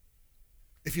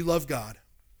God,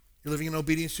 you're living in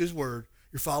obedience to his word,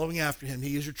 you're following after him,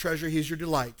 he is your treasure, he is your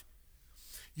delight,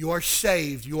 you are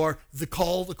saved, you are the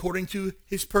called according to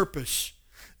his purpose,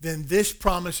 then this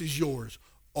promise is yours.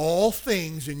 All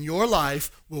things in your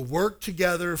life will work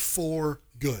together for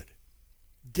good.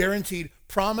 Guaranteed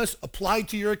promise applied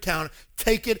to your account.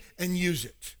 Take it and use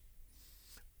it.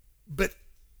 But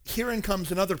herein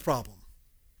comes another problem.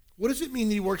 What does it mean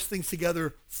that he works things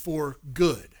together for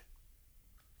good?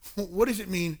 What does it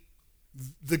mean,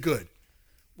 the good?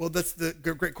 Well, that's the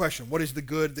great question. What is the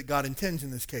good that God intends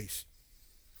in this case?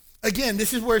 Again,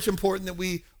 this is where it's important that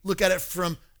we look at it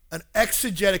from an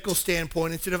exegetical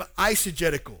standpoint instead of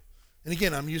eisegetical. And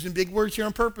again, I'm using big words here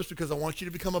on purpose because I want you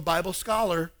to become a Bible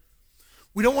scholar.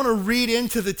 We don't want to read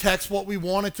into the text what we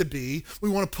want it to be. We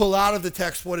want to pull out of the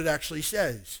text what it actually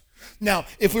says. Now,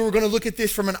 if we were going to look at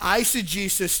this from an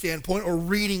eisegesis standpoint or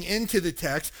reading into the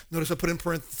text, notice I put in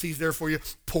parentheses there for you,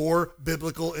 poor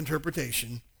biblical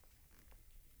interpretation.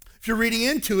 If you're reading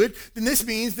into it, then this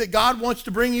means that God wants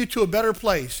to bring you to a better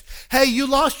place. Hey, you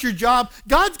lost your job.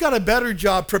 God's got a better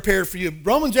job prepared for you.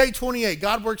 Romans 8:28,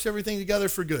 God works everything together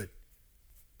for good.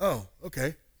 Oh,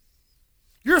 okay.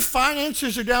 Your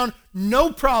finances are down,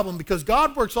 no problem, because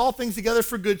God works all things together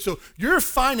for good, so your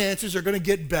finances are going to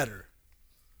get better.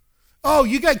 Oh,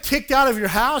 you got kicked out of your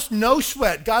house? No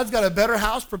sweat. God's got a better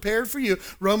house prepared for you.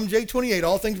 Romans 8:28,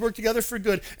 all things work together for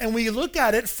good. And we look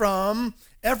at it from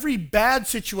every bad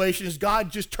situation is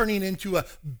God just turning into a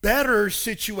better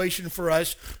situation for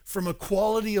us from a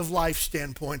quality of life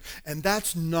standpoint. And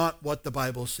that's not what the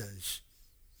Bible says.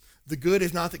 The good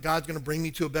is not that God's going to bring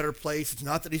me to a better place. It's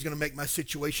not that he's going to make my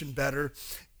situation better.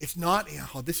 It's not,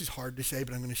 this is hard to say,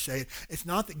 but I'm going to say it. It's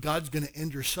not that God's going to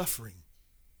end your suffering.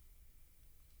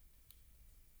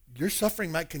 Your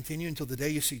suffering might continue until the day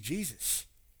you see Jesus.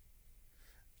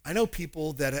 I know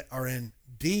people that are in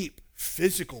deep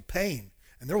physical pain,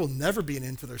 and there will never be an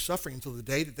end to their suffering until the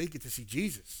day that they get to see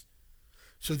Jesus.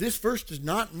 So this verse does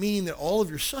not mean that all of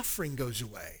your suffering goes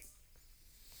away.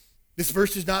 This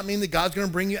verse does not mean that God's going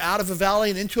to bring you out of a valley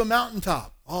and into a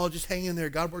mountaintop. Oh, just hang in there.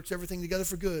 God works everything together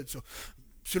for good. So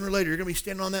sooner or later, you're going to be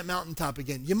standing on that mountaintop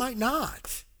again. You might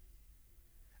not.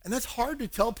 And that's hard to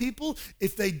tell people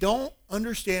if they don't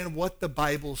understand what the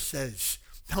Bible says.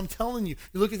 Now, I'm telling you,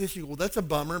 you look at this, you go, well, that's a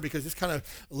bummer because this kind of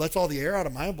lets all the air out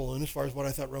of my balloon as far as what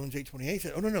I thought Romans 8:28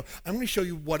 said. Oh, no. I'm going to show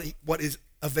you what is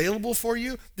available for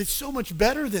you that's so much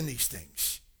better than these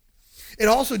things. It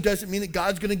also doesn't mean that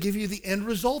God's going to give you the end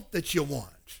result that you want.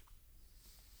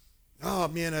 Oh,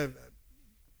 man,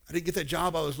 I didn't get that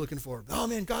job I was looking for. Oh,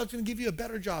 man, God's going to give you a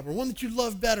better job or one that you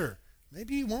love better.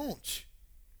 Maybe he won't.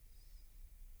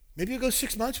 Maybe you'll go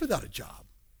 6 months without a job.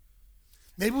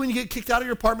 Maybe when you get kicked out of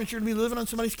your apartment, you're going to be living on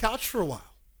somebody's couch for a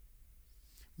while.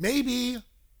 Maybe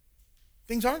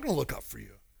things aren't going to look up for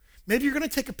you. Maybe you're going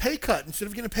to take a pay cut instead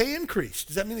of getting a pay increase.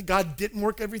 Does that mean that God didn't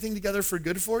work everything together for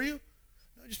good for you?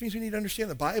 No, it just means we need to understand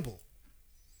the Bible.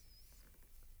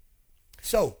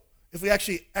 So, if we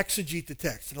actually exegete the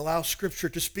text and allow Scripture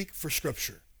to speak for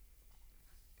Scripture,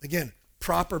 again,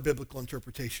 proper biblical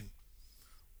interpretation.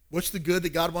 What's the good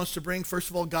that God wants to bring? First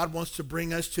of all, God wants to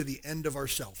bring us to the end of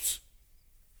ourselves.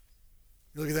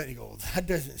 You look at that and you go, well, that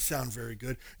doesn't sound very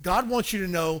good. God wants you to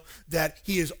know that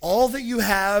he is all that you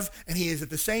have, and he is at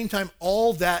the same time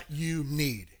all that you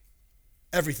need.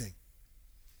 Everything.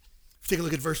 Let's take a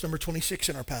look at verse number 26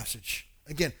 in our passage.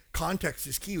 Again, context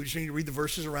is key. We just need to read the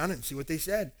verses around it and see what they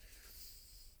said.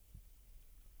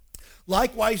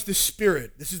 Likewise, the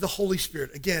Spirit. This is the Holy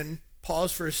Spirit. Again,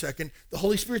 pause for a second. The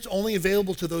Holy Spirit's only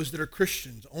available to those that are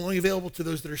Christians, only available to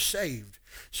those that are saved.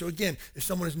 So again, if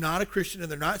someone is not a Christian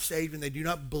and they're not saved and they do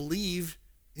not believe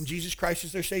in Jesus Christ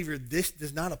as their Savior, this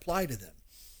does not apply to them.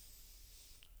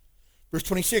 Verse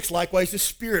 26, likewise, the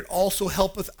Spirit also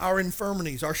helpeth our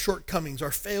infirmities, our shortcomings,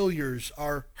 our failures,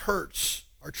 our hurts,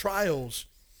 our trials.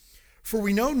 For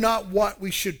we know not what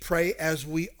we should pray as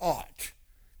we ought.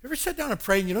 You ever sat down and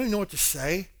prayed and you don't even know what to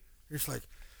say? You're just like,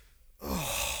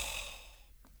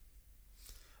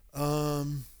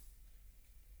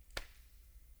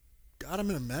 God, I'm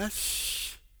in a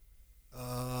mess.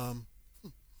 I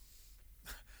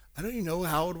don't even know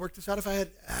how I would work this out if I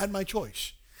had my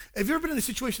choice. Have you ever been in a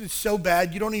situation that's so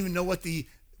bad you don't even know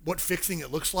what fixing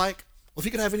it looks like? Well, if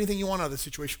you could have anything you want out of the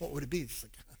situation, what would it be? It's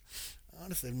like,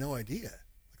 honestly, I have no idea.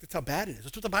 That's how bad it is.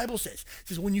 That's what the Bible says. It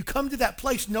says, when you come to that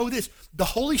place, know this. The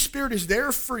Holy Spirit is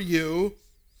there for you,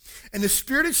 and the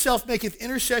Spirit itself maketh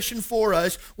intercession for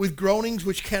us with groanings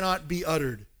which cannot be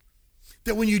uttered.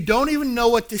 That when you don't even know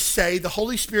what to say, the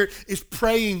Holy Spirit is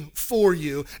praying for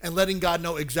you and letting God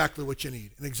know exactly what you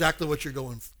need and exactly what you're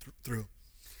going through.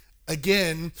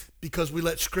 Again, because we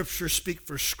let Scripture speak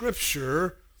for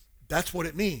Scripture, that's what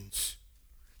it means.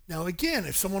 Now again,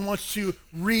 if someone wants to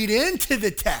read into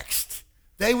the text,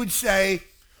 they would say,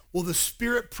 well, the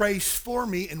Spirit prays for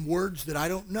me in words that I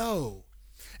don't know.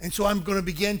 And so I'm going to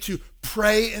begin to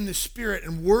pray in the Spirit,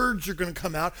 and words are going to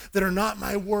come out that are not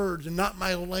my words and not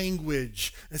my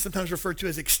language. And sometimes referred to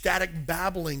as ecstatic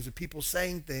babblings of people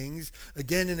saying things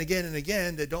again and again and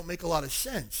again that don't make a lot of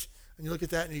sense. And you look at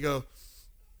that and you go,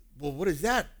 well, what is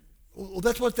that? Well,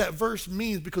 that's what that verse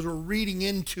means because we're reading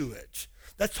into it.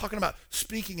 That's talking about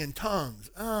speaking in tongues.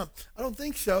 I don't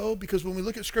think so, because when we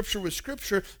look at Scripture with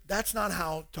Scripture, that's not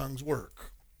how tongues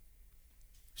work.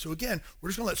 So again, we're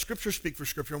just going to let Scripture speak for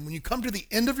Scripture. And when you come to the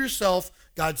end of yourself,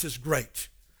 God says, great.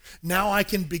 Now I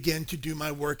can begin to do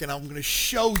my work, and I'm going to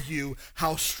show you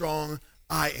how strong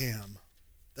I am.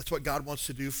 That's what God wants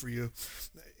to do for you.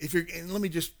 And let me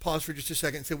just pause for just a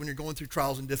second and say, when you're going through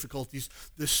trials and difficulties,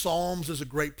 the Psalms is a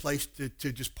great place to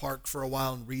just park for a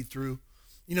while and read through.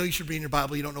 You know, you should read in your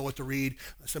Bible. You don't know what to read.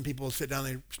 Some people will sit down,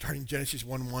 they're starting Genesis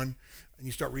 1:1, and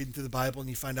you start reading through the Bible, and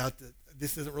you find out that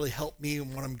this doesn't really help me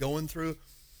in what I'm going through.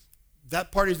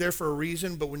 That part is there for a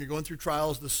reason, but when you're going through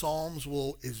trials, the Psalms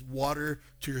is water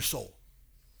to your soul.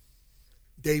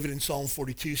 David in Psalm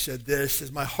 42 said this,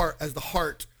 as the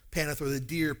hart panteth, or the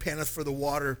deer panteth for the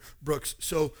water brooks,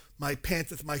 so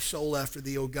panteth my soul after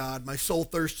thee, O God. My soul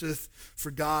thirsteth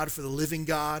for God, for the living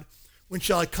God. When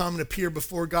shall I come and appear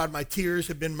before God? My tears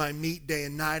have been my meat day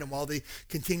and night, and while they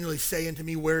continually say unto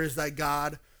me, where is thy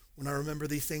God? When I remember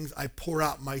these things, I pour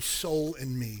out my soul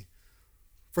in me.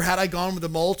 For had I gone with the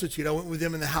multitude, I went with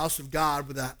them in the house of God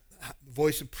with a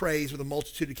voice of praise, with a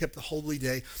multitude who kept the holy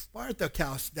day. Why art thou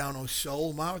cast down, O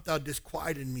soul? Why art thou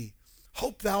disquieted in me?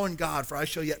 Hope thou in God, for I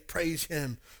shall yet praise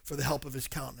him for the help of his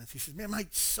countenance. He says, man, my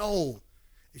soul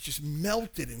is just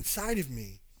melted inside of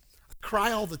me. I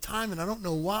cry all the time, and I don't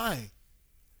know why.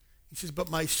 He says,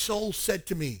 but my soul said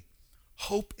to me,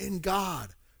 hope in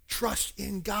God, trust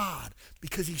in God,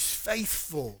 because he's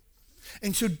faithful.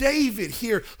 And so David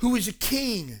here, who is a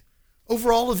king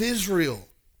over all of Israel,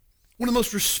 one of the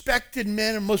most respected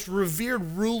men and most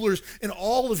revered rulers in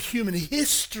all of human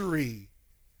history,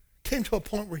 came to a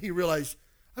point where he realized,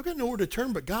 I've got nowhere to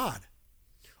turn but God.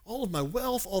 All of my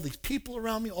wealth, all these people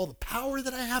around me, all the power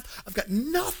that I have, I've got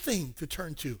nothing to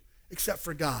turn to except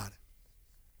for God.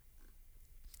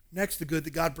 Next, the good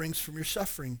that God brings from your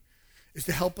suffering is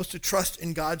to help us to trust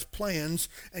in God's plans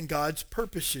and God's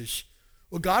purposes.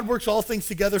 Well, God works all things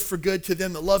together for good to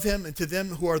them that love him and to them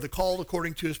who are the called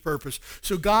according to his purpose.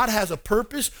 So God has a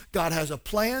purpose, God has a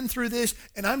plan through this,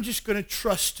 and I'm just going to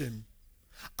trust him.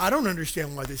 I don't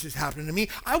understand why this is happening to me.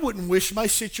 I wouldn't wish my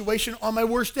situation on my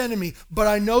worst enemy, but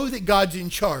I know that God's in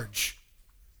charge.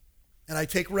 And I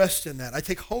take rest in that. I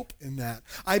take hope in that.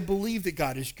 I believe that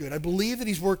God is good. I believe that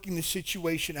he's working the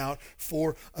situation out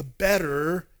for a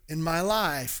better in my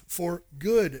life, for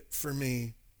good for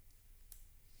me.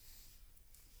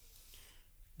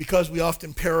 Because we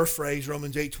often paraphrase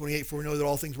Romans 8:28, for we know that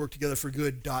all things work together for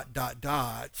good, ...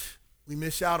 We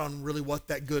miss out on really what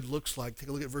that good looks like. Take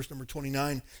a look at verse number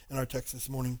 29 in our text this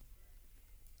morning.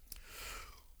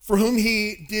 For whom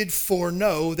he did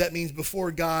foreknow, that means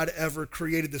before God ever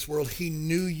created this world, he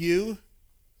knew you.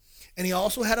 And he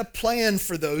also had a plan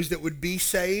for those that would be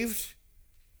saved,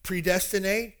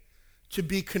 predestinate, to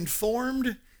be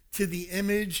conformed to the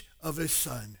image of his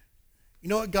Son. You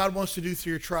know what God wants to do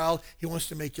through your trial? He wants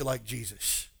to make you like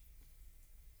Jesus.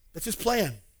 That's his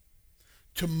plan.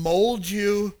 To mold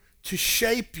you to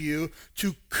shape you,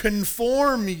 to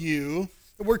conform you.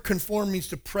 The word conform means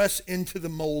to press into the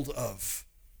mold of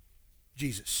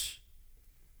Jesus.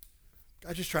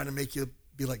 God's just trying to make you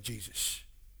be like Jesus.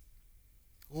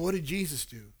 Well, what did Jesus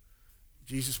do?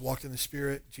 Jesus walked in the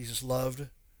Spirit. Jesus loved.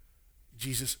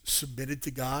 Jesus submitted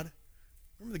to God.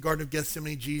 Remember the Garden of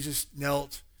Gethsemane? Jesus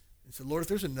knelt and said, Lord, if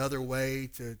there's another way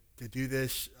to do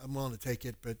this, I'm willing to take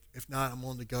it, but if not, I'm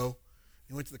willing to go.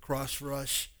 He went to the cross for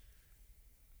us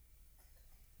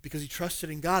because he trusted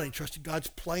in God. He trusted God's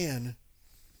plan.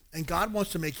 And God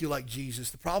wants to make you like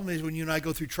Jesus. The problem is when you and I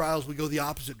go through trials, we go the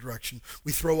opposite direction.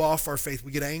 We throw off our faith.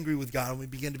 We get angry with God, and we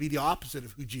begin to be the opposite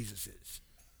of who Jesus is.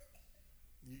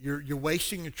 You're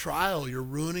wasting your trial. You're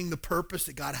ruining the purpose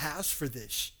that God has for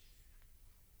this.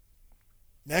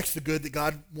 Next, the good that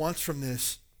God wants from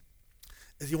this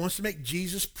is he wants to make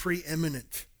Jesus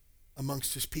preeminent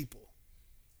amongst his people.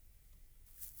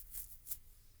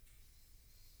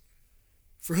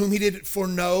 For whom he did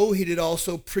foreknow, he did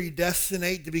also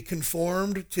predestinate to be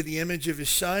conformed to the image of his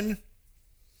Son,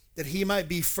 that he might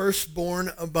be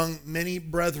firstborn among many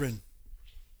brethren.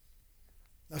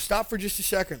 Now stop for just a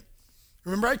second.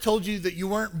 Remember I told you that you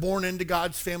weren't born into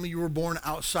God's family, you were born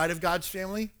outside of God's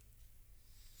family?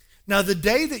 Now the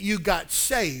day that you got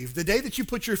saved, the day that you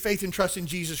put your faith and trust in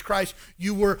Jesus Christ,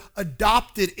 you were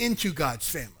adopted into God's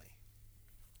family.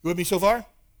 You with me so far?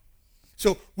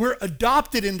 So we're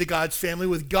adopted into God's family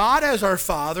with God as our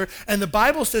Father, and the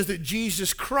Bible says that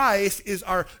Jesus Christ is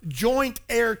our joint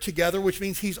heir together, which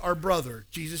means he's our brother.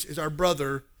 Jesus is our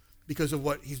brother because of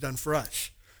what he's done for us.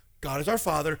 God is our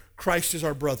Father, Christ is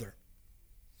our brother.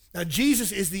 Now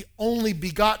Jesus is the only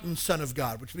begotten Son of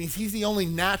God, which means he's the only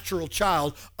natural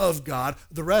child of God.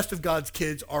 The rest of God's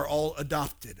kids are all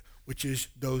adopted, which is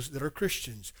those that are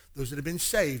Christians, those that have been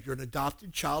saved. You're an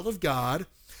adopted child of God,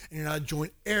 and you're not a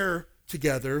joint heir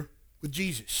together with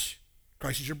Jesus.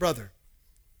 Christ is your brother.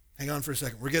 Hang on for a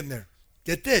second. We're getting there.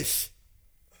 Get this.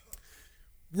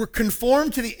 We're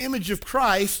conformed to the image of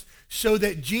Christ so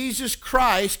that Jesus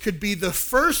Christ could be the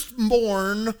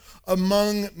firstborn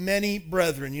among many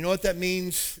brethren. You know what that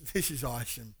means? This is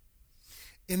awesome.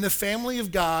 In the family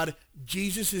of God,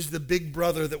 Jesus is the big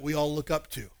brother that we all look up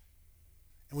to.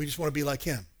 And we just want to be like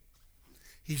him.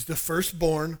 He's the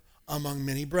firstborn among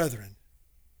many brethren.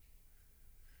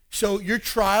 So your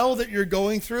trial that you're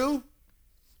going through,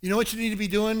 you know what you need to be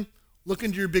doing?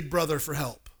 Looking to your big brother for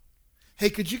help. Hey,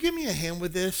 could you give me a hand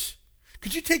with this?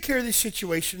 Could you take care of this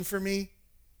situation for me?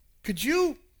 Could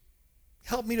you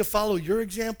help me to follow your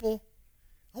example?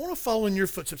 I want to follow in your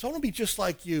footsteps. I want to be just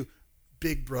like you,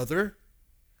 big brother.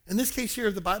 In this case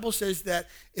here, the Bible says that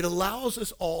it allows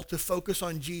us all to focus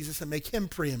on Jesus and make him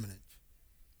preeminent.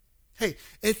 Hey,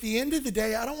 at the end of the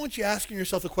day, I don't want you asking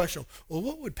yourself the question, well,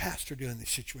 what would Pastor do in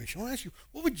this situation? I want to ask you,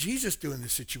 what would Jesus do in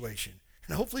this situation?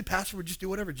 And hopefully Pastor would just do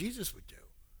whatever Jesus would do.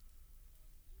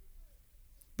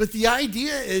 But the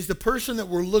idea is the person that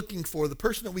we're looking for, the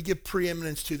person that we give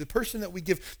preeminence to, the person that we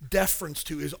give deference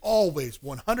to is always,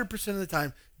 100% of the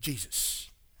time,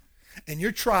 Jesus. And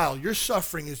your trial, your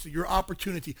suffering is your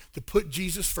opportunity to put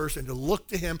Jesus first and to look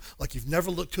to him like you've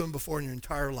never looked to him before in your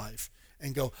entire life.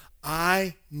 And go,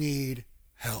 I need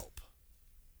help.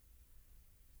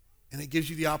 And it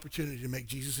gives you the opportunity to make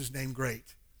Jesus' name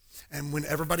great. And when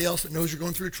everybody else that knows you're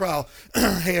going through a trial,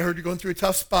 hey, I heard you're going through a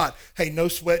tough spot. Hey, no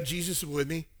sweat, Jesus is with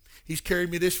me. He's carried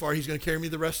me this far. He's going to carry me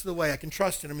the rest of the way. I can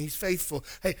trust in him. He's faithful.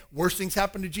 Hey, worse things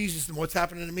happen to Jesus than what's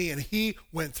happening to me. And he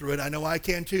went through it. I know I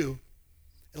can too.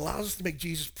 It allows us to make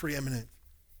Jesus preeminent.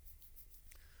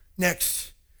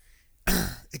 Next,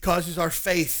 it causes our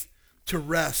faith to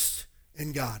rest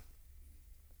in God.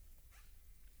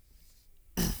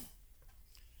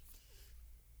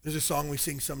 There's a song we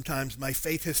sing sometimes. My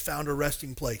faith has found a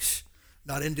resting place,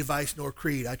 not in device nor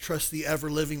creed. I trust the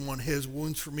ever-living one. His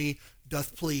wounds for me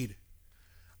doth plead.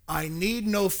 I need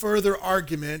no further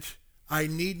argument. I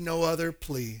need no other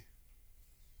plea.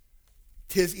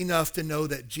 'Tis enough to know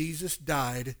that Jesus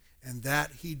died and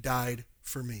that he died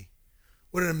for me.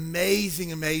 What an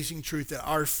amazing, amazing truth that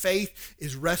our faith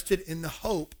is rested in the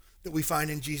hope that we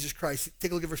find in Jesus Christ.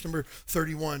 Take a look at verse number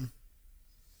 31.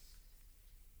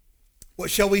 What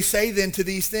shall we say then to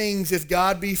these things? If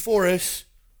God be for us,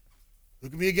 who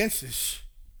can be against us?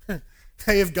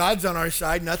 Hey, if God's on our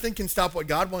side, nothing can stop what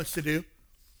God wants to do.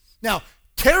 Now,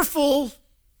 careful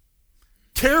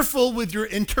with your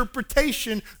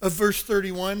interpretation of verse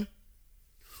 31.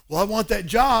 Well, I want that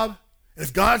job, and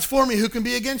if God's for me, who can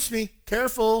be against me?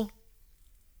 Careful.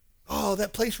 Oh,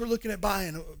 that place we're looking at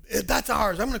buying, that's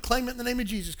ours. I'm going to claim it in the name of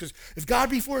Jesus, because if God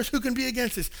be for us, who can be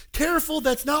against us? Careful,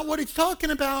 that's not what it's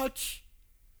talking about.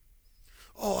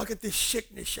 Oh, I got this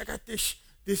sickness. I got this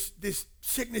this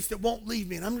sickness that won't leave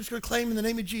me, and I'm just going to claim in the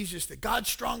name of Jesus that God's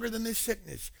stronger than this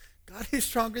sickness. God is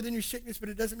stronger than your sickness, but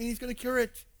it doesn't mean he's going to cure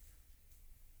it.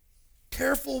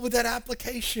 Careful with that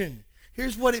application.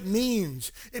 Here's what it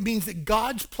means. It means that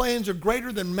God's plans are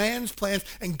greater than man's plans,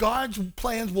 and God's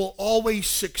plans will always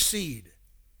succeed.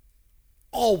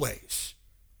 Always.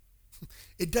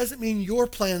 It doesn't mean your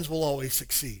plans will always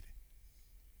succeed.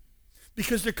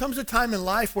 Because there comes a time in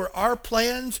life where our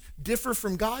plans differ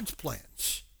from God's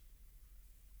plans.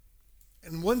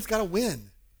 And one's got to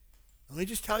win. Let me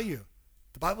just tell you,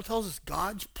 the Bible tells us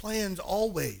God's plans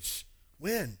always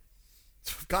win.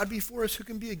 So if God be for us, who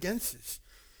can be against us?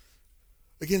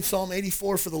 Again, Psalm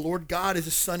 84, for the Lord God is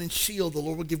a sun and shield. The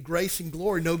Lord will give grace and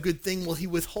glory. No good thing will he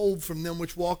withhold from them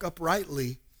which walk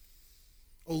uprightly.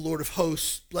 O Lord of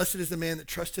hosts, blessed is the man that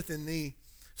trusteth in thee.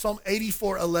 Psalm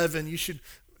 84:11, you should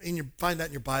find that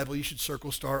in your Bible. You should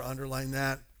circle, star, underline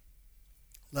that.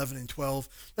 11 and 12.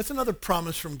 That's another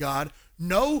promise from God.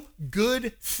 No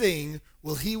good thing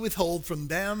will he withhold from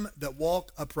them that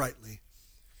walk uprightly.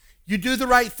 You do the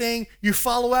right thing, you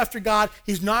follow after God,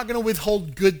 he's not going to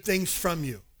withhold good things from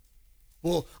you.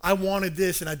 Well, I wanted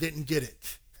this and I didn't get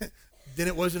it. Then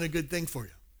it wasn't a good thing for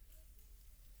you.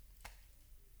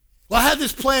 Well, I had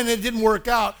this plan and it didn't work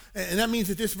out, and that means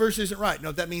that this verse isn't right.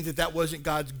 No, that means that that wasn't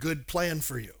God's good plan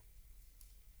for you.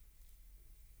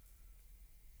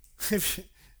 If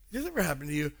this ever happened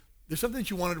to you, there's something that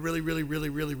you wanted really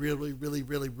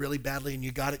badly, and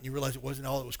you got it, and you realized it wasn't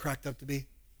all it was cracked up to be?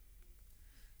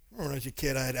 I remember when I was a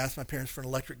kid, I had asked my parents for an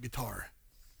electric guitar.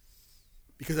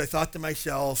 Because I thought to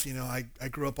myself, I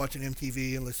grew up watching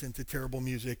MTV and listening to terrible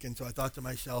music, and so I thought to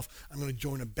myself, I'm going to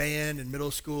join a band in middle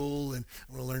school, and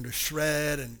I'm going to learn to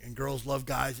shred, and girls love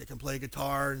guys that can play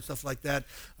guitar and stuff like that.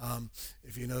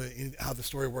 If you know how the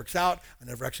story works out, I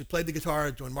never actually played the guitar.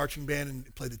 I joined marching band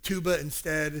and played the tuba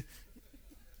instead.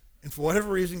 And for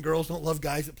whatever reason, girls don't love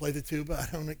guys that play the tuba.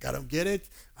 I don't get it.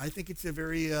 I think it's a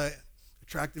very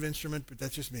attractive instrument, but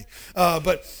that's just me.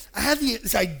 But I had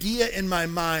this idea in my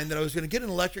mind that I was going to get an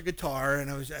electric guitar,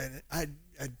 and I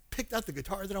picked out the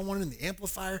guitar that I wanted and the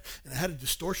amplifier, and I had a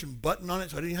distortion button on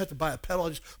it, so I didn't have to buy a pedal. I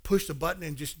just pushed the button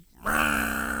and just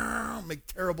make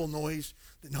terrible noise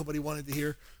that nobody wanted to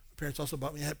hear. My parents also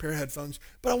bought me a pair of headphones,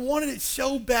 but I wanted it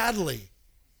so badly,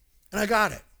 and I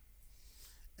got it.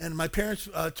 And my parents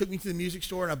took me to the music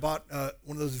store, and I bought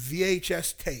one of those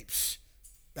VHS tapes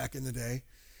back in the day.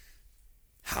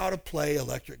 How to play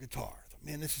electric guitar. I thought,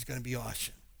 man, this is going to be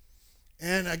awesome.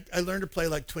 And I learned to play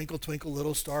like Twinkle, Twinkle,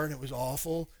 Little Star, and it was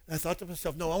awful. And I thought to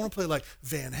myself, no, I want to play like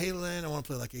Van Halen. I want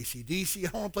to play like AC/DC. I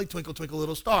don't want to play Twinkle, Twinkle,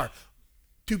 Little Star.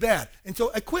 Too bad. And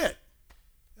so I quit.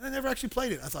 And I never actually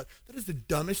played it. I thought, that is the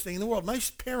dumbest thing in the world. My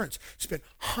parents spent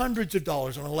hundreds of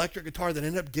dollars on an electric guitar that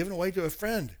ended up giving away to a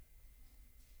friend.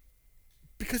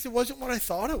 Because it wasn't what I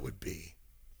thought it would be.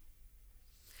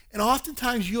 And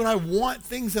oftentimes you and I want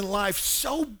things in life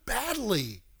so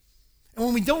badly. And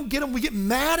when we don't get them, we get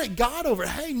mad at God over it.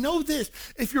 Hey, know this.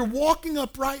 If you're walking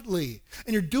uprightly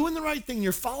and you're doing the right thing,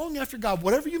 you're following after God,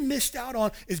 whatever you missed out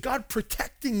on is God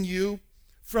protecting you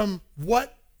from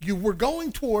what you were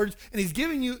going towards, and he's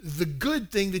giving you the good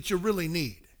thing that you really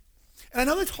need. And I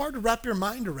know it's hard to wrap your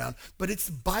mind around, but it's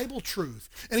Bible truth.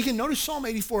 And again, notice Psalm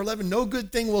 84:11, no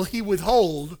good thing will he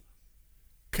withhold,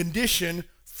 condition,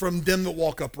 from them that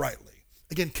walk uprightly.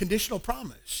 Again, conditional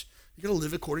promise. You're going to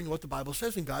live according to what the Bible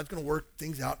says, and God's going to work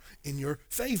things out in your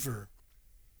favor.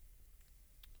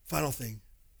 Final thing.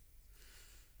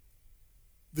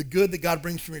 The good that God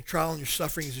brings from your trial and your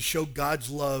suffering is to show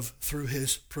God's love through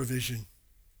his provision.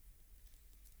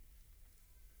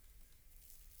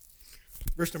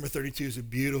 Verse number 32 is a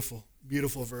beautiful,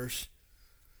 beautiful verse.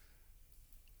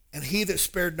 And he that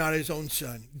spared not his own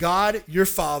son, God, your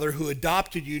father, who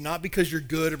adopted you, not because you're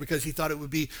good or because he thought it would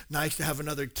be nice to have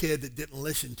another kid that didn't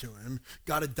listen to him.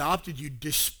 God adopted you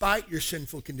despite your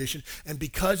sinful condition. And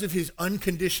because of his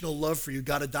unconditional love for you,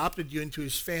 God adopted you into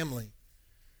his family.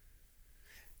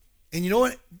 And you know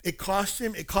what it cost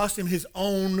him? It cost him his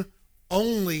own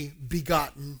only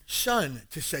begotten son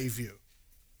to save you.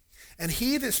 And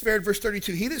he that spared, verse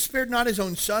 32, he that spared not his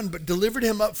own son, but delivered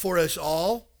him up for us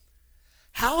all,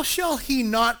 how shall he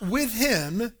not with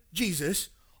him, Jesus,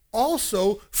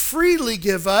 also freely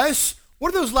give us, what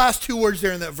are those last two words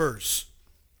there in that verse?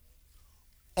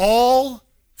 All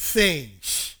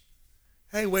things.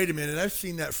 Hey, wait a minute. I've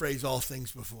seen that phrase, all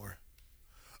things, before.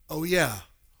 Oh, yeah.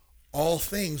 All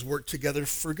things work together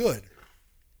for good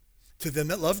to them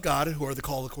that love God and who are the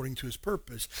called according to his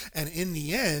purpose. And in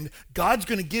the end, God's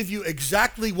going to give you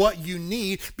exactly what you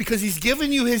need because he's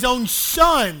given you his own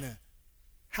son.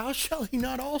 How shall he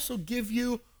not also give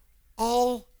you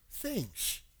all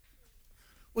things.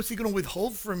 What's he going to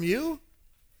withhold from you?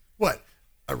 What?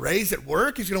 A raise at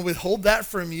work? He's going to withhold that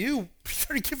from you? He's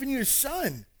already given you his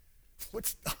son.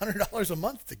 What's $100 a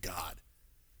month to God?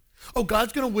 Oh,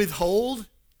 God's going to withhold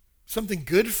something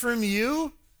good from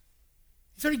you?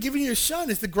 He's already given you his son.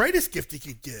 It's the greatest gift he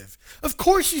could give. Of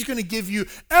course he's going to give you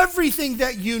everything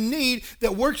that you need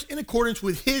that works in accordance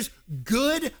with his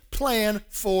good plan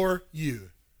for you.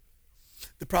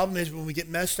 The problem is when we get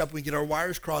messed up, we get our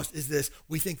wires crossed, is this.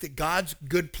 We think that God's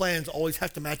good plans always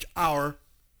have to match our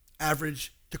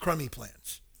average to crummy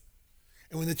plans.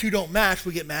 And when the two don't match,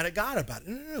 we get mad at God about it.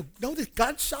 No. Know that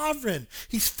God's sovereign.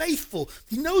 He's faithful.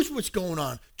 He knows what's going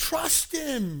on. Trust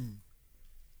him.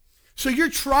 So your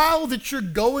trial that you're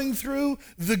going through,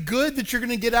 the good that you're going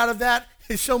to get out of that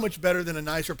is so much better than a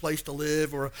nicer place to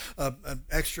live or an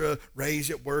extra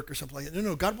raise at work or something like that.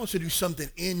 No. God wants to do something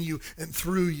in you and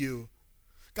through you.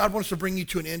 God wants to bring you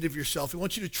to an end of yourself. He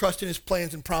wants you to trust in his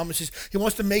plans and promises. He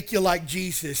wants to make you like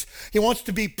Jesus. He wants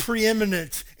to be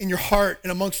preeminent in your heart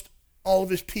and amongst all of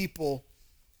his people.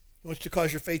 He wants to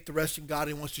cause your faith to rest in God.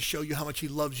 He wants to show you how much he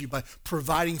loves you by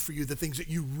providing for you the things that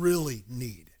you really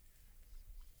need.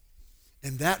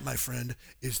 And that, my friend,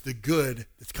 is the good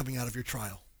that's coming out of your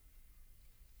trial.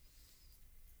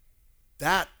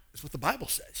 That is what the Bible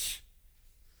says.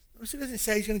 Notice it doesn't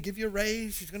say he's going to give you a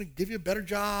raise, he's going to give you a better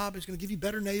job, he's going to give you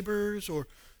better neighbors, or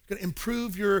he's going to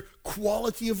improve your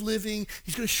quality of living,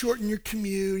 he's going to shorten your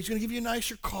commute, he's going to give you a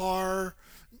nicer car.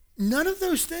 None of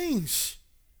those things.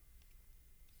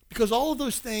 Because all of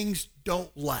those things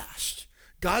don't last.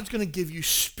 God's going to give you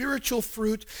spiritual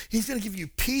fruit. He's going to give you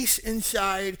peace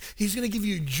inside. He's going to give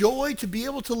you joy to be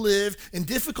able to live in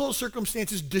difficult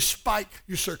circumstances despite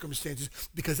your circumstances,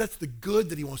 because that's the good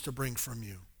that he wants to bring from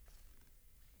you.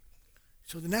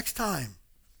 So the next time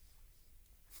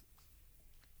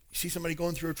you see somebody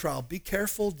going through a trial, be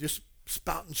careful just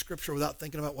spouting scripture without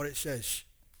thinking about what it says.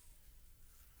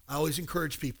 I always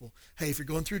encourage people, hey, if you're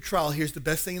going through a trial, here's the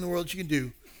best thing in the world you can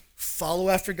do. Follow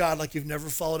after God like you've never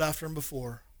followed after him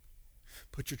before.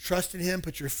 Put your trust in him,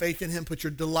 put your faith in him, put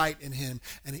your delight in him.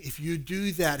 And if you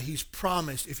do that, he's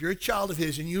promised, if you're a child of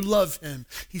his and you love him,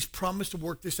 he's promised to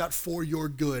work this out for your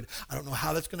good. I don't know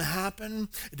how that's going to happen.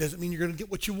 It doesn't mean you're going to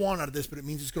get what you want out of this, but it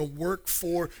means it's going to work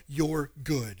for your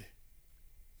good.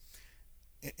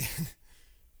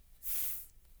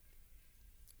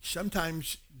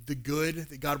 Sometimes the good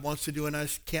that God wants to do in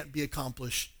us can't be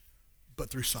accomplished but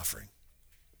through suffering.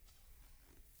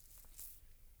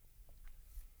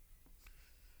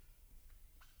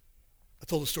 I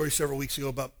told a story several weeks ago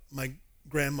about my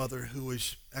grandmother, who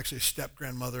was actually a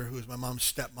step-grandmother, who was my mom's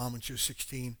stepmom when she was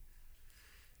 16.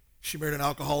 She married an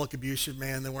alcoholic, abusive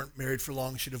man. They weren't married for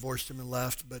long. She divorced him and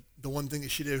left. But the one thing that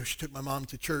she did was she took my mom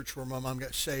to church where my mom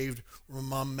got saved, where my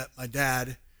mom met my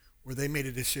dad, where they made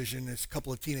a decision as a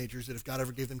couple of teenagers that if God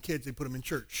ever gave them kids, they'd put them in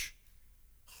church.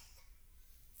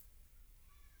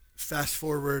 Fast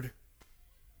forward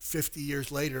 50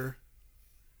 years later,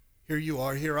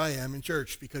 here I am in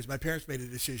church because my parents made a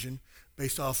decision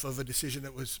based off of a decision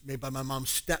that was made by my mom's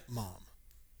stepmom.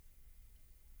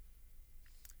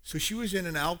 So she was in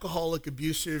an alcoholic,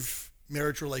 abusive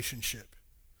marriage relationship.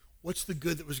 What's the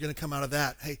good that was going to come out of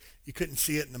that? Hey, you couldn't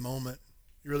see it in the moment.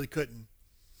 You really couldn't.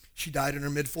 She died in her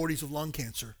mid-40s of lung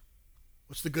cancer.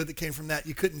 What's the good that came from that?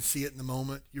 You couldn't see it in the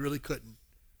moment. You really couldn't.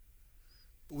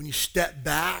 But when you step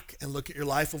back and look at your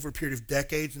life over a period of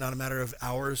decades, not a matter of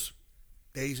hours,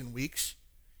 days, and weeks,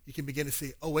 you can begin to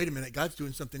see, oh, wait a minute, God's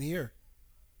doing something here.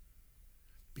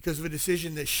 Because of a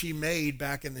decision that she made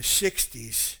back in the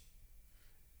 60s,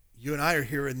 you and I are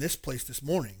here in this place this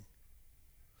morning.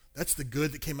 That's the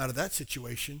good that came out of that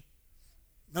situation.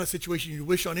 Not a situation you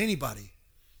wish on anybody.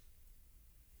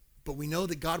 But we know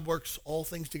that God works all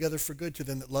things together for good to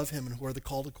them that love him and who are the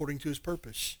called according to his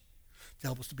purpose, to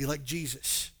help us to be like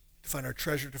Jesus, to find our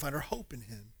treasure, to find our hope in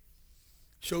him.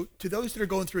 So to those that are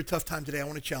going through a tough time today, I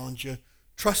want to challenge you.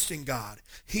 Trust in God.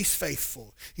 He's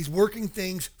faithful. He's working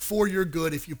things for your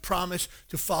good if you promise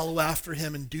to follow after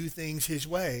him and do things his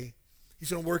way. He's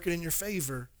going to work it in your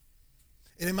favor.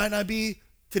 And it might not be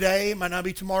today, it might not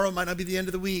be tomorrow, it might not be the end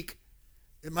of the week.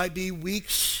 It might be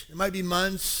weeks, it might be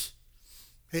months.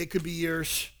 Hey, it could be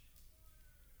years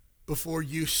before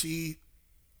you see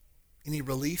any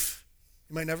relief.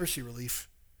 You might never see relief.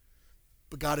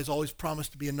 But God has always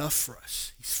promised to be enough for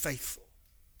us. He's faithful.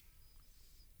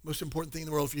 Most important thing in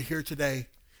the world, if you're here today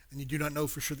and you do not know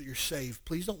for sure that you're saved,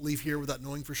 please don't leave here without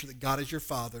knowing for sure that God is your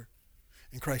Father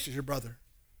and Christ is your brother.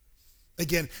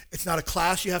 Again, it's not a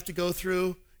class you have to go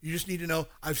through. You just need to know,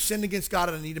 I've sinned against God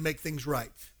and I need to make things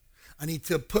right. I need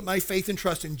to put my faith and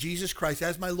trust in Jesus Christ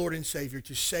as my Lord and Savior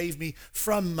to save me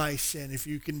from my sin. If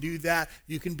you can do that,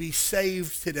 you can be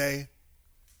saved today.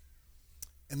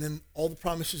 And then all the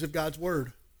promises of God's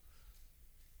word.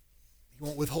 He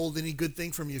won't withhold any good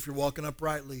thing from you if you're walking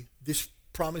uprightly. This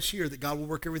promise here that God will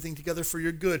work everything together for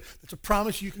your good, that's a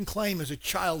promise you can claim as a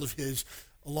child of his,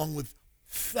 along with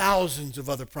thousands of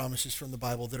other promises from the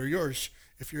Bible that are yours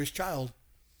if you're his child.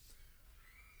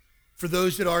 For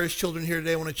those that are his children here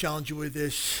today, I want to challenge you with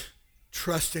this.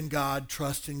 Trust in God,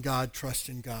 trust in God, trust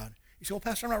in God. You say, well,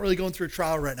 Pastor, I'm not really going through a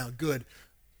trial right now. Good.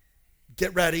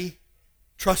 Get ready.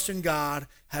 Trust in God.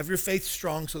 Have your faith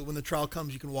strong so that when the trial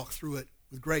comes, you can walk through it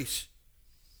with grace.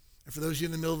 And for those of you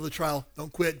in the middle of the trial,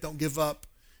 don't quit. Don't give up.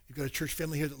 You've got a church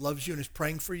family here that loves you and is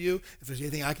praying for you. If there's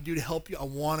anything I can do to help you, I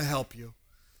want to help you.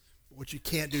 But what you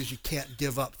can't do is you can't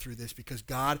give up through this because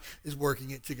God is working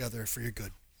it together for your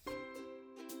good.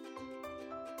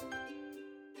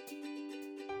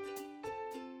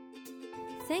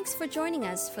 Thanks for joining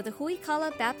us for the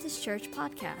Huikala Baptist Church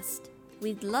podcast.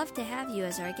 We'd love to have you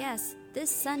as our guest this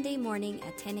Sunday morning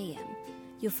at 10 a.m.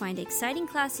 You'll find exciting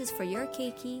classes for your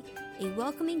keiki, a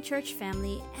welcoming church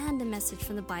family, and a message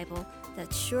from the Bible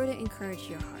that's sure to encourage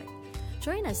your heart.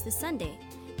 Join us this Sunday.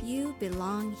 You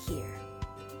belong here.